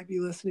somebody might be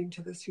listening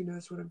to this who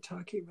knows what I'm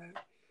talking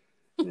about.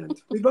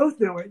 And we both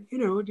know it.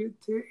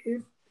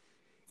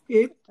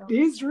 It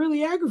is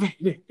really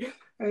aggravating.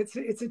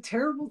 It's a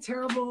terrible,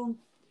 terrible.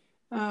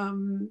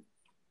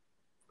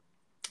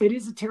 It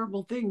is a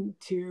terrible thing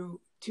to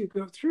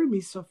go through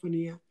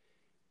misophonia,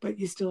 but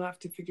you still have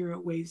to figure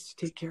out ways to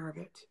take care of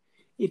it.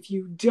 If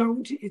you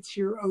don't, it's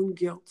your own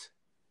guilt,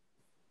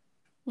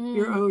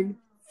 your own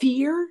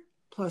fear,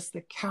 plus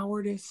the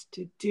cowardice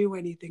to do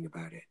anything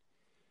about it.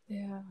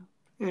 Yeah.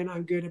 And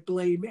I'm going to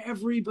blame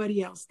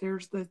everybody else.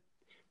 There's the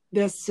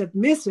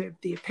submissive,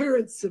 the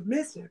apparent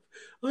submissive.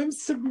 I'm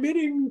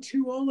submitting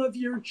to all of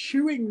your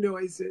chewing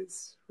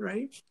noises,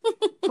 right?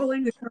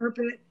 Pulling the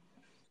carpet,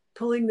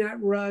 pulling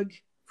that rug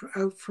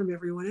out from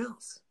everyone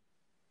else.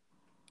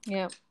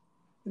 Yeah.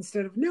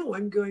 Instead of, no,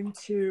 I'm going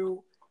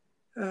to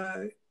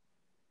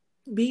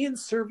be in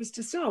service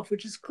to self,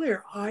 which is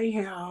clear. I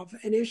have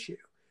an issue,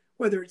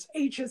 whether it's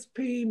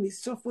HSP,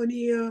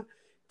 misophonia,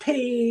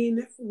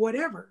 pain,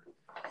 whatever.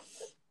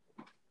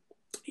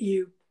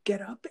 You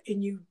get up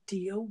and you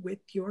deal with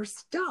your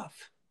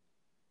stuff.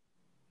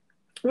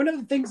 One of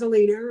the things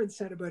Elaine Aron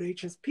said about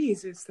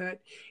HSPs is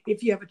that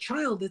if you have a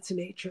child that's an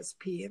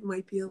HSP, it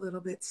might be a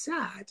little bit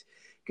sad,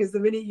 because the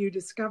minute you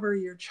discover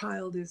your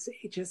child is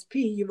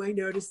HSP, you might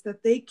notice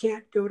that they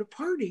can't go to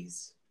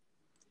parties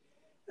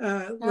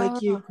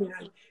like you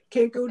can.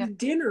 Can't go to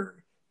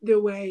dinner the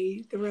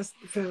way the rest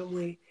of the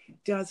family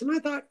does. And I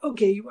thought,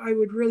 okay, I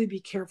would really be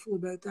careful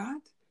about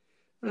that.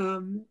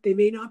 They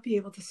may not be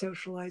able to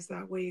socialize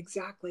that way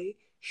exactly,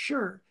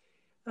 sure.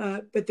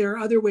 But there are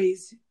other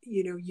ways,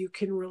 you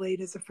can relate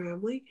as a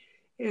family.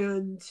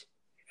 And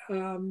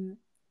the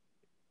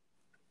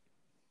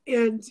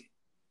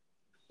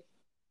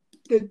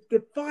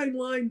fine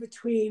line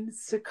between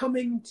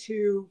succumbing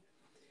to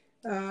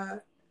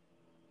the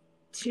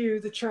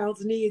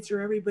child's needs,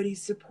 or everybody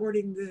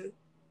supporting the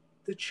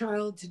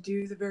child to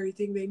do the very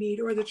thing they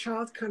need, or the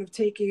child kind of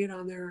taking it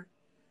on their,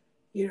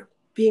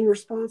 being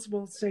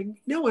responsible, saying,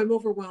 no, I'm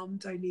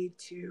overwhelmed, I need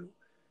to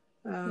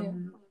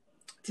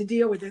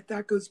deal with it.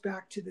 That goes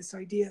back to this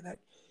idea that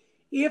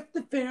if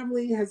the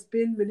family has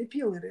been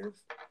manipulative,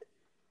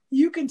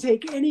 you can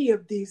take any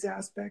of these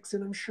aspects,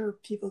 and I'm sure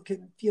people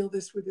can feel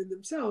this within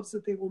themselves,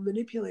 that they will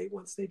manipulate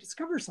once they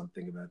discover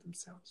something about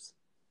themselves.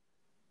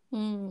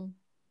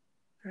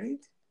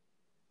 Right?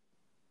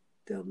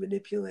 They'll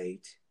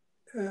manipulate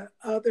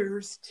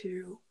others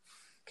to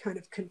kind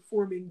of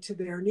conforming to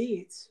their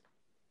needs.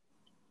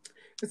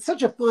 It's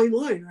such a fine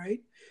line,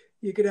 right?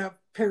 You could have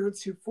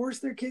parents who force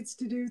their kids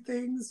to do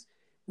things,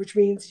 which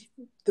means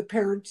the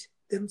parent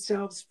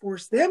themselves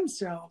force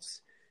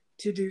themselves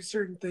to do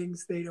certain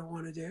things they don't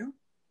want to do.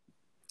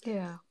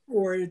 Yeah.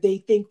 Or they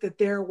think that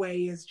their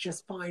way is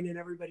just fine and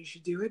everybody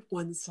should do it.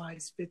 One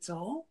size fits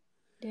all.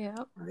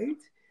 Yeah.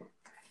 Right?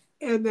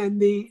 And then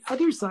the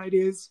other side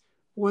is,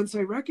 once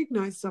I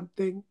recognize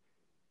something,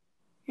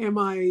 am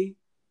I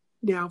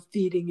now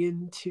feeding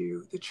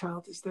into the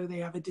child as though they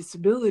have a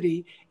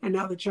disability, and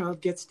now the child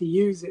gets to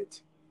use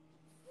it?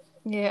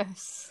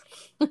 Yes.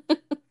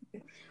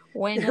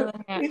 When are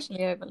they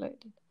actually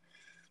overloaded?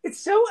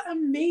 It's so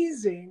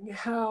amazing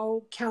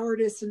how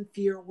cowardice and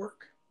fear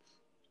work,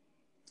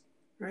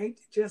 right?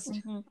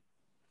 Just so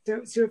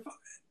if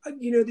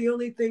the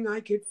only thing I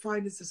could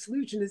find as a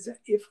solution is that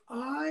if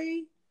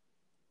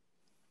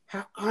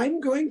I'm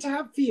going to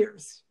have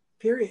fears,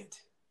 period.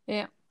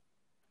 Yeah.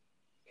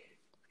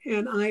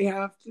 And I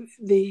have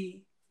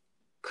the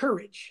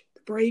courage,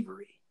 the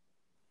bravery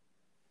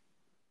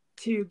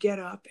to get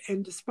up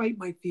and, despite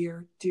my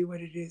fear, do what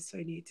it is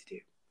I need to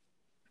do.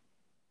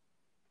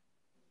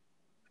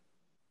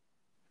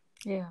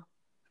 Yeah.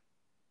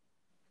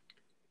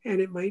 And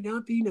it might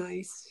not be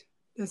nice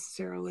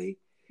necessarily.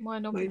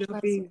 Might not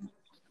be.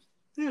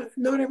 Yeah,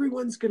 not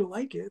everyone's going to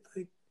like it.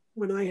 Like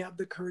when I had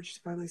the courage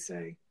to finally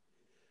say,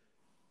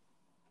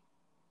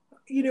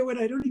 you know what,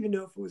 I don't even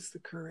know if it was the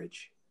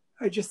courage.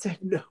 I just said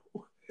no.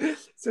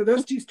 So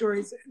those two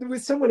stories, there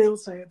was someone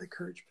else I had the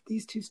courage, but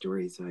these two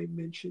stories I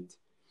mentioned,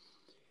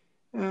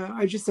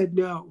 I just said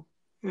no.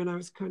 And I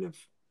was kind of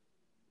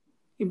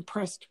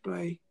impressed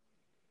by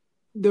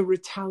the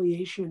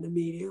retaliation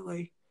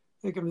immediately.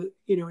 Like,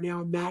 now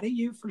I'm mad at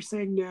you for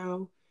saying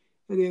no.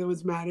 And the other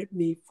was mad at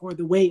me for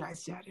the way I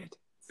said it.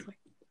 It's like,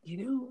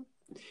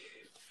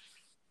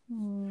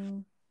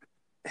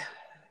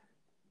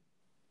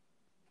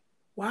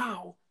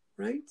 Wow.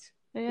 Right?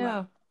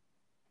 Yeah.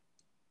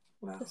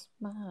 Wow. Just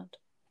mad.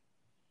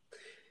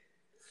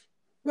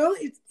 Well,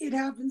 it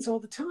happens all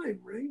the time,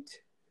 right?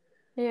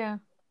 Yeah.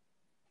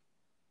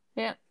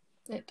 Yeah,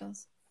 it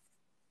does.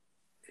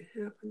 It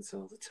happens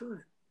all the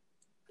time.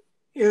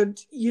 And,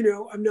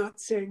 I'm not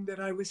saying that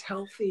I was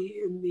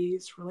healthy in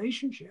these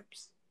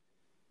relationships.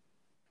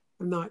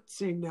 I'm not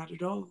saying that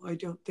at all. I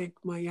don't think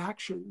my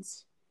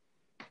actions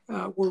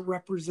were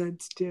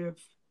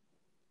representative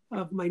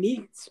of my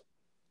needs.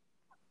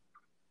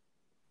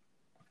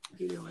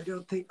 I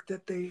don't think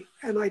that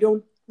and I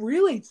don't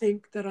really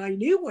think that I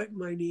knew what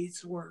my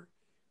needs were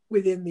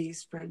within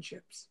these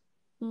friendships.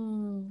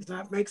 Does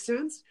that make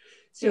sense?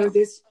 So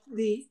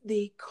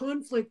the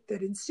conflict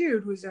that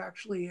ensued was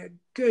actually a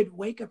good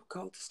wake-up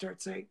call to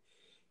start saying,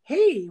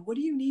 hey, what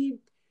do you need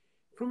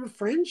from a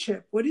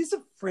friendship? What is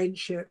a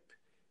friendship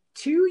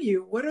to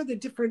you? What are the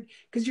different,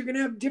 because you're going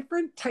to have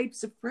different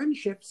types of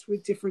friendships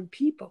with different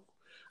people.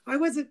 I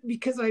wasn't,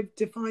 because I've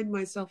defined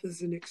myself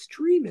as an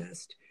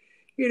extremist,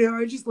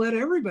 I just let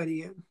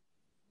everybody in.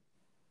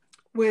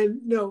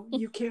 When, no,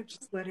 you can't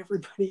just let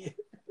everybody in.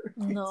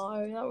 Right?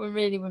 No, that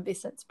wouldn't be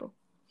sensible.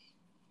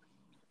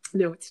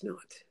 No, it's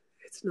not.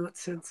 It's not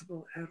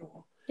sensible at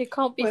all. You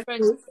can't be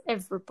friends with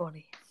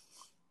everybody.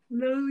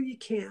 No, you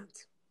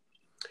can't.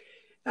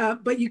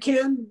 But you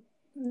can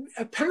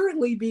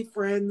apparently be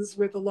friends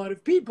with a lot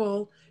of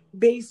people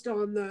based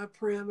on the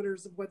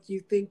parameters of what you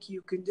think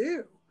you can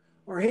do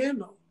or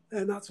handle.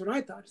 And that's what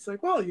I thought. It's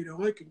like, well,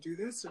 I can do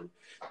this. And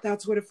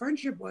that's what a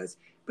friendship was.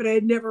 But I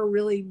had never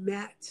really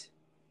met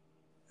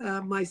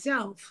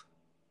myself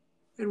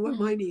and what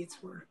my needs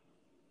were.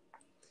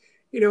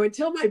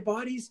 Until my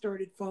body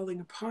started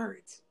falling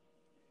apart.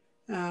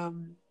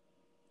 And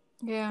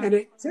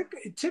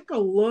it took a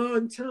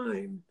long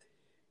time,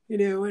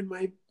 and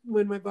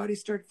when my body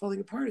started falling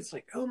apart, it's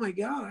like, oh my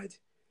God,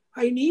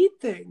 I need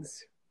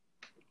things.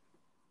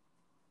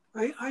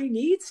 I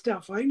need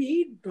stuff. My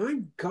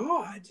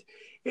God.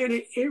 And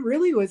it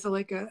really was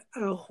like a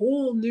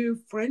whole new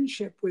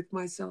friendship with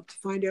myself to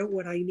find out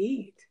what I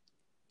need.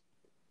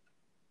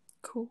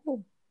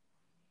 Cool.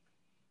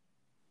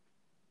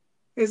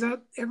 Has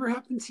that ever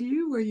happened to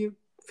you where you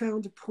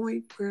found a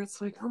point where it's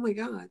like, oh my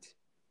God,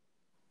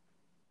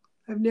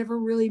 I've never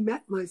really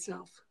met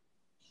myself?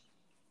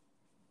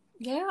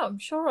 Yeah, I'm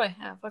sure I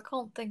have. I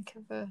can't think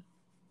of a...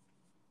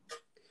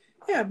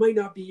 Yeah, it might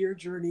not be your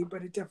journey,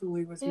 but it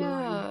definitely was mine.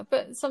 Yeah,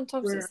 but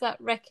sometimes it's that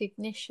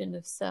recognition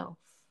of self.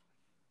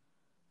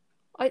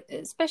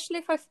 Especially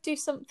if I do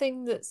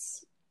something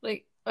that's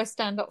like, I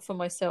stand up for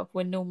myself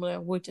when normally I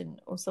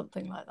wouldn't, or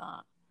something like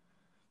that.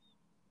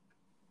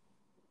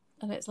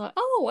 And it's like,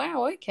 oh,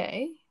 wow,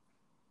 okay.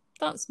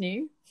 That's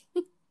new.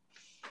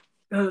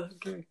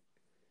 Okay.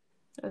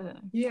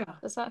 Yeah.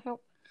 Does that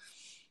help?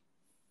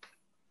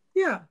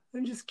 Yeah,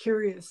 I'm just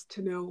curious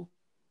to know.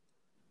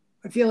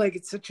 I feel like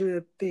it's such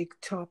a big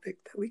topic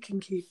that we can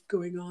keep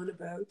going on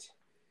about.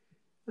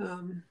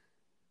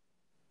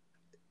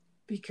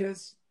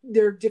 Because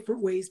there are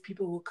different ways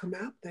people will come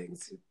at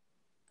things.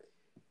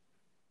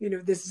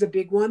 This is a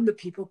big one, the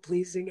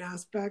people-pleasing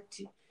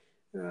aspect.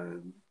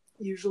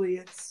 Usually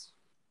it's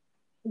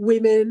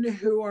women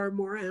who are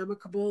more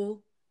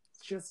amicable.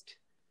 It's just,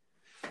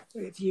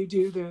 if you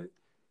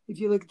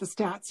look at the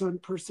stats on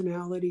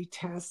personality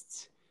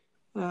tests,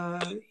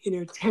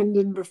 tend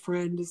and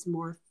befriend is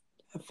more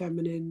a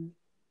feminine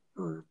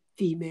or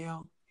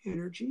female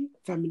energy,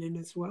 feminine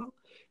as well.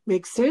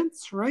 Makes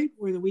sense, right?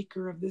 We're the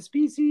weaker of the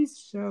species,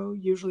 so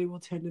usually we'll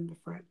tend and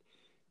befriend.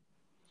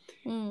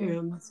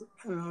 And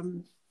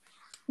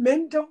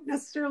men don't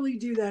necessarily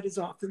do that as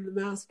often. The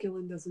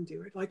masculine doesn't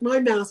do it. Like my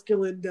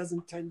masculine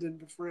doesn't tend and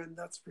befriend,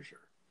 that's for sure.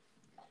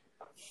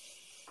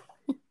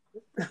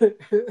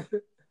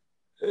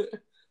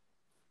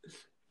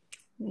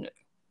 No.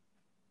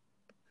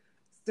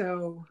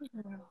 So,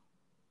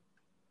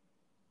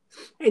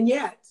 and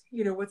yet,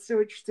 what's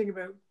so interesting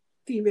about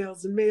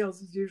females and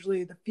males is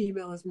usually the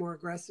female is more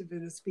aggressive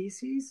in a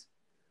species.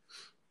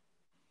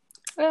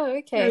 Oh,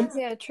 okay.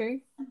 Yeah,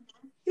 true.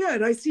 Yeah,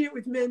 and I see it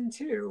with men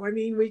too. I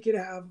mean, we could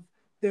have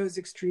those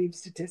extreme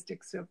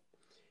statistics of,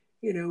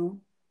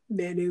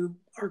 men who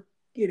are,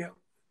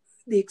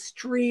 the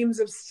extremes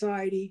of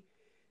society,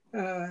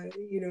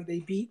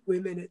 they beat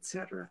women,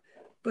 etc.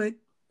 But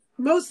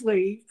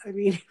mostly, I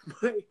mean,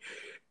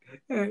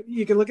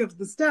 you can look up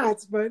the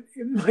stats, but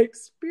in my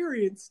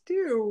experience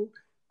too,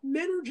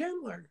 men are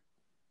gentler.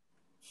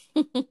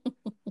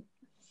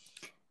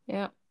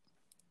 Yeah.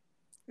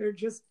 They're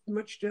just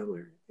much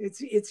gentler.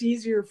 It's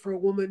easier for a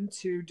woman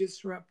to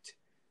disrupt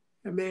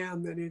a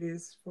man than it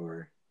is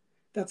for,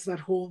 that's that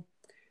whole,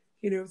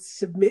 the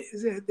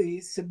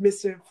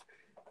submissive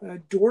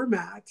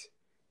doormat,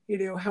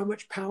 how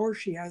much power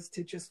she has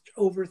to just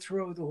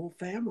overthrow the whole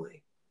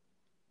family.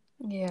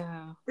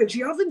 Yeah. And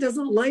she often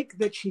doesn't like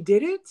that she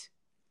did it,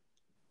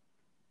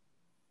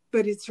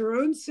 but it's her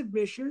own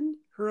submission,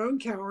 her own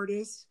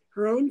cowardice,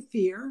 her own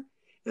fear,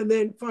 and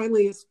then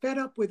finally is fed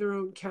up with her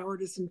own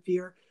cowardice and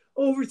fear,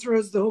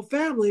 overthrows the whole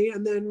family,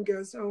 and then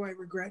goes, oh, I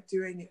regret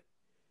doing it.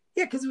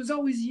 Yeah, because it was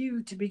always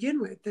you to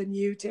begin with and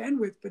you to end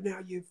with, but now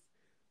you've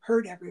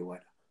hurt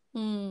everyone.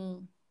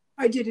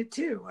 I did it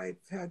too. I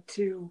had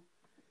two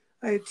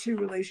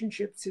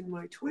relationships in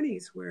my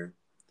 20s where,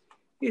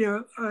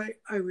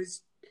 I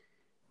was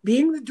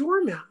being the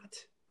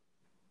doormat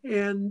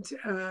and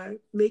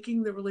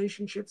making the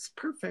relationships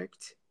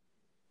perfect,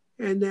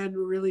 and then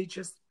really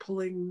just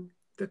pulling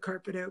the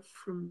carpet out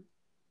from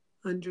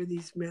under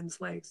these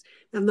men's legs.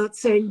 I'm not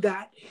saying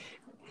that,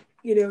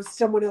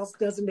 someone else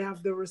doesn't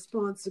have the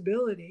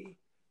responsibility,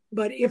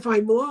 but if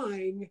I'm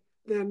lying,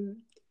 then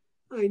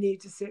I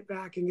need to sit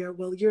back and go,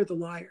 well, you're the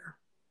liar.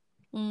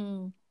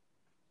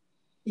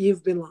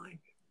 You've been lying.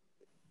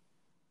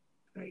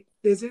 right?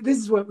 This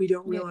is what we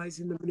don't realize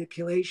in the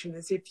manipulation,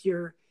 is if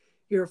you're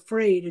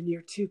afraid and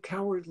you're too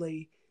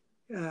cowardly,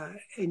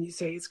 and you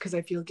say it's because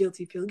I feel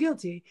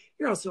guilty,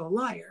 you're also a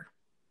liar.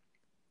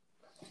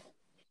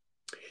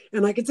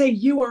 And I could say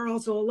you are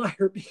also a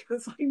liar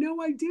because I know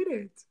I did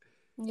it.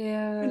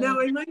 Yeah. And now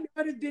I might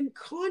not have been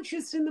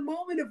conscious in the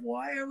moment of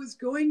why I was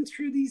going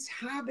through these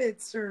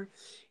habits, or,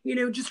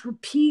 just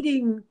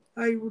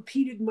I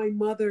repeated my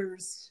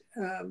mother's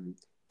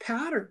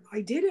pattern.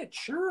 I did it.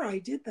 Sure, I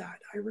did that.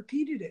 I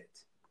repeated it.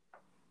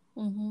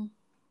 Mm-hmm.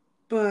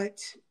 But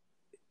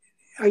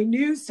I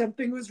knew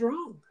something was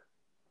wrong.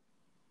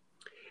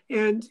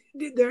 And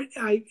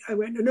I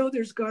went, no,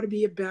 there's got to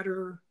be a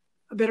better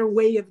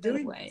way of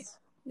doing this.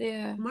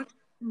 Yeah.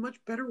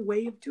 Much better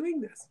way of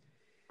doing this.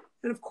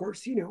 And of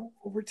course,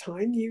 over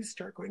time you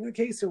start going,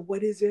 okay, so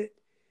what is it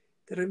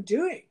that I'm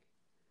doing?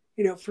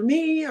 For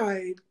me,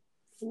 I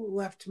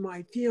left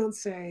my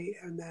fiance,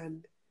 and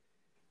then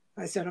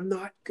I said, I'm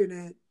not going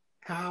to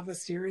have a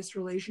serious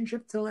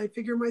relationship till I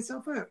figure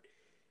myself out.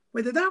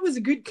 Whether that was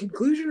a good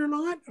conclusion or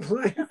not,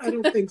 I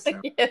don't think so.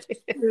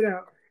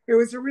 It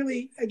was a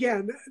really,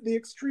 again, the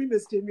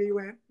extremist in me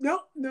went,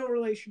 no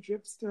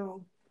relationship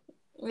still.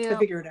 I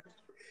figured it out.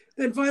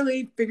 Then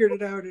finally figured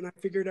it out, and I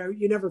figured out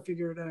you never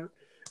figure it out.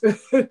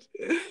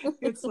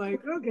 It's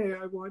like, okay,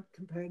 I want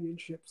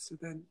companionship, so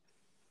then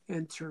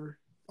enter,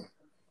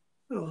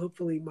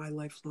 hopefully my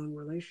lifelong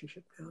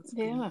relationship now. It's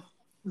been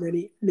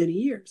many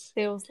years.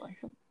 Feels like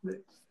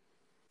it.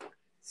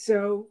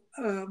 So,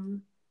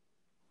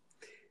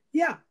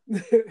 yeah.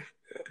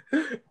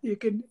 you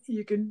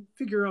can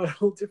figure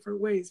out all different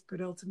ways,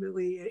 but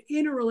ultimately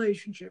in a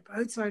relationship,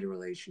 outside a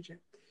relationship,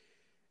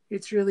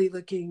 it's really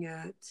looking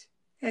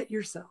at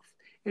yourself.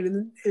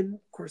 And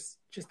of course,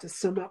 just to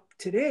sum up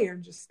today,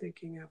 I'm just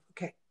thinking of,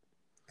 okay,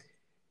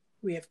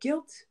 we have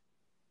guilt.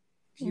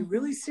 If you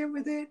really sit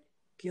with it,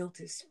 guilt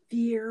is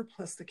fear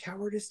plus the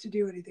cowardice to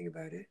do anything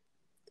about it.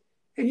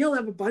 And you'll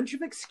have a bunch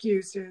of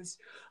excuses.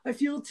 I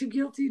feel too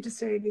guilty to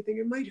say anything.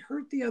 It might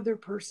hurt the other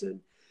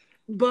person.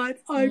 But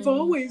I've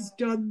always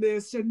done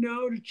this, and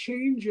now to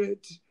change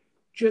it,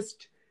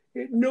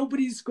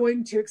 nobody's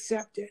going to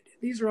accept it.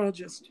 These are all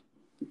just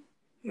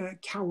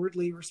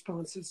cowardly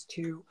responses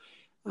to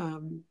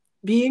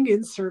being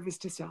in service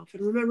to self.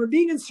 And remember,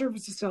 being in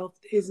service to self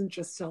isn't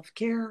just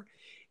self-care.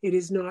 It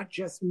is not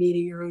just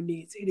meeting your own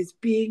needs. It is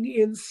being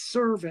in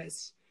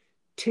service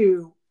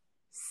to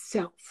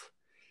self.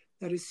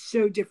 That is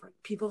so different.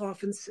 People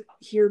often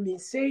hear me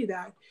say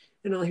that,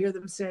 and I'll hear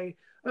them say,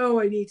 oh,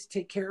 I need to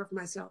take care of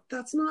myself.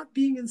 That's not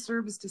being in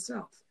service to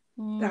self.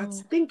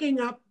 That's thinking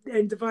up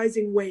and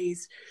devising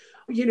ways.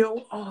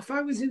 If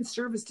I was in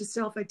service to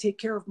self, I'd take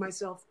care of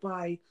myself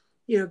by,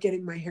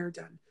 getting my hair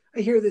done. I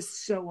hear this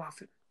so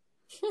often.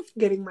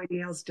 Getting my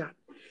nails done.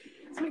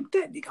 It's like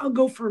that. I'll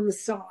go for a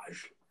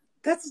massage.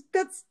 That's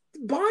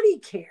body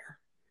care.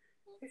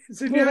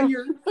 So now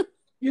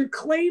you're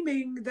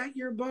claiming that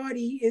your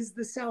body is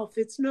the self.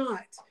 It's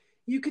not.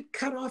 You could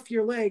cut off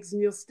your legs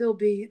and there'll still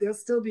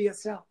be a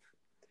self.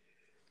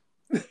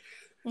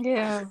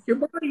 Yeah. Your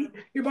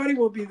body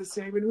won't be the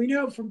same. And we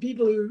know from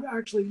people who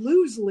actually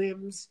lose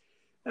limbs,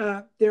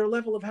 their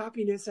level of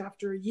happiness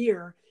after a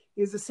year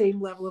is the same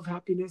level of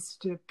happiness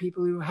to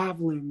people who have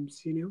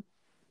limbs,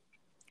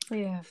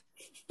 Yeah.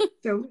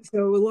 So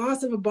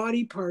loss of a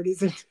body part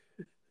isn't.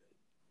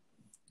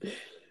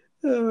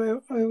 I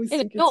always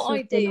think it's not so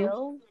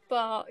ideal,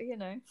 but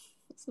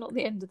it's not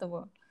the end of the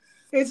world.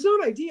 It's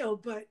not ideal,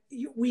 but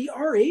we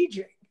are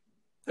aging.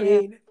 I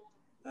mean,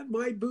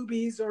 my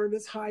boobies aren't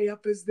as high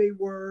up as they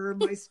were.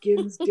 My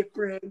skin's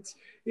different.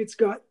 It's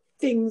got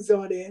things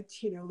on it,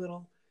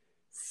 little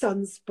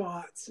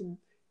sunspots and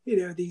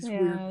these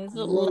weird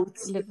little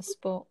liver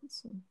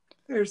spots.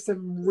 There's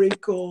some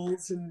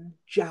wrinkles and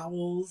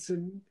jowls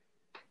and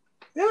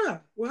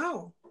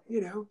wow,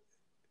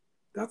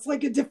 that's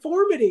like a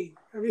deformity.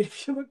 I mean,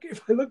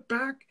 if I look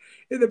back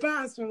in the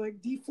past, I'm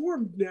like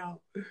deformed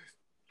now.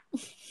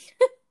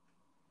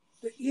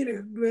 But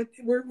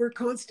we're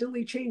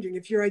constantly changing.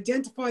 If you're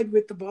identified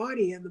with the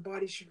body and the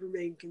body should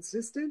remain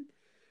consistent,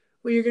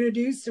 well, you're going to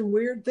do some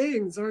weird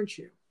things, aren't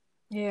you?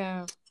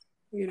 Yeah.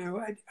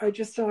 I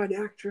just saw an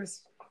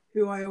actress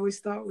who I always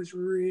thought was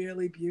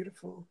really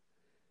beautiful.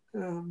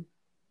 I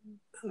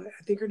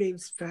think her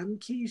name's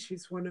Famke.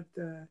 She's one of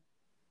the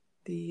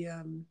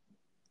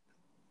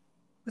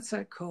what's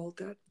that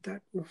called?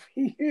 That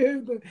movie,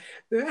 the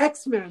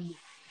X-Men.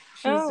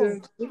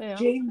 She's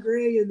Jane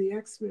Grey in the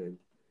X-Men.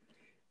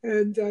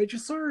 And I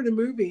just saw her in a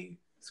movie.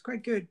 It's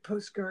quite good.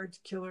 Postcard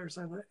Killings.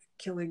 I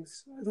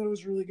thought it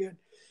was really good.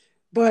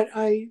 But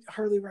I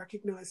hardly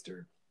recognized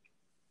her.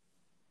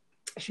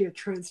 She had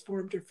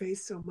transformed her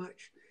face so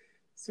much.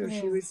 So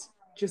she was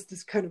just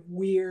this kind of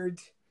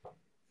weird.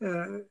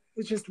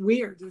 It's just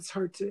weird. It's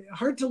hard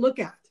to look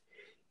at.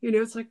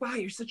 It's like, wow,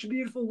 you're such a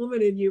beautiful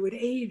woman, and you would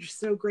age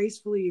so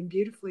gracefully and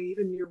beautifully.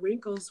 Even your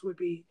wrinkles would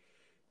be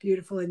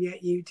beautiful, and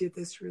yet you did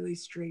this really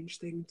strange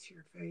thing to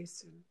your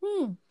face.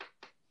 And,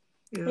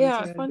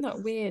 I find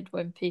that weird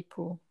when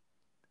people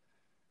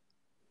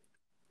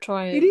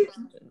try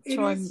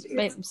and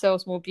make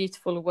themselves more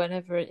beautiful or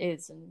whatever it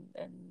is,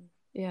 and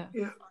yeah,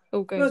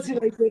 all goes. Well, it's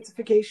an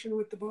identification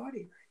with the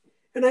body,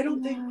 and I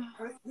don't think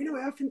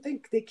I often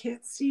think they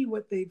can't see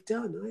what they've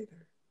done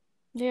either.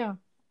 Yeah,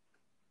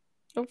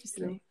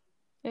 obviously,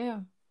 yeah.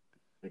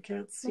 I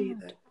can't see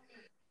that.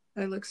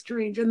 I look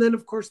strange, and then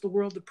of course the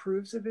world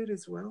approves of it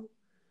as well,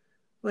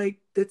 like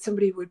that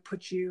somebody would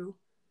put you.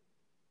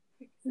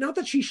 Not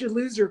that she should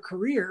lose her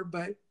career,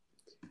 but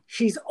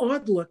she's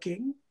odd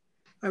looking.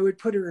 I would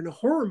put her in a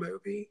horror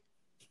movie,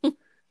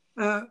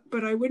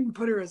 but I wouldn't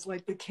put her as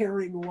like the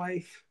caring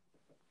wife.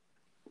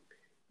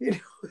 You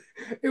know,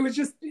 it was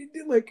just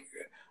like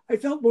I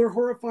felt more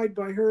horrified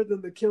by her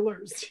than the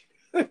killers.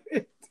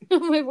 Oh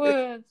my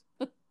word!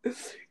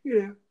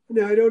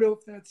 No, I don't know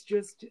if that's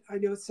just. I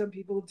know some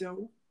people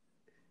don't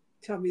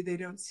tell me they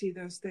don't see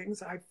those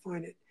things. I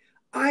find it.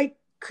 I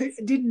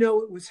didn't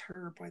know it was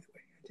her. By the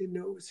way, I didn't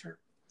know it was her.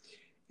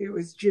 It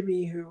was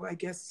Jimmy who I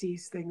guess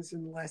sees things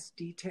in less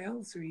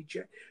detail. So I'm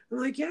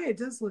like, yeah, it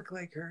does look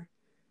like her.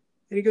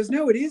 And he goes,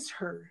 no, it is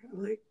her.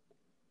 I'm like,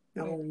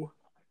 no.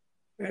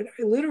 And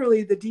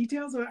literally the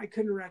details, I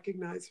couldn't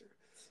recognize her.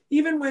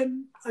 Even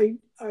when I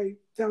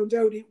found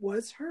out it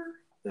was her,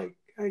 like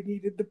I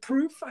needed the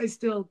proof, I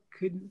still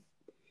couldn't.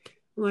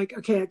 I'm like,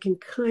 okay, I can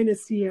kind of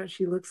see how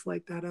she looks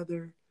like that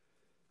other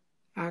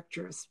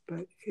actress,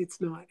 but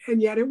it's not.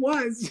 And yet it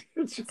was.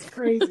 It's just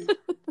crazy.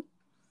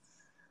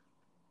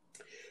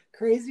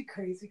 Crazy.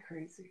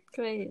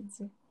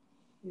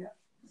 Yeah.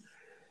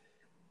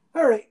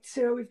 All right.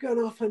 So we've gone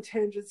off on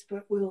tangents,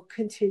 but we'll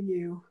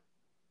continue.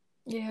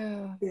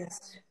 Yeah.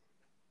 Yes.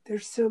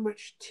 There's so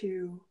much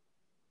to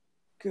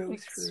go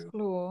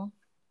explore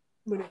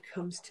when it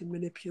comes to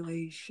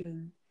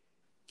manipulation,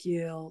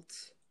 guilt,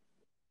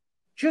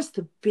 just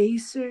the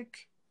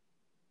basic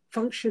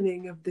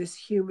functioning of this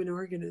human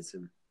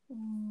organism.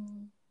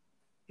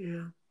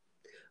 Yeah.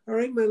 All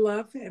right, my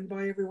love, and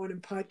bye everyone in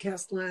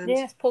podcast land.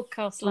 Yes,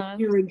 podcast land. Hope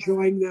you're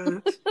enjoying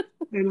that,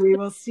 and we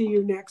will see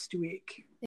you next week.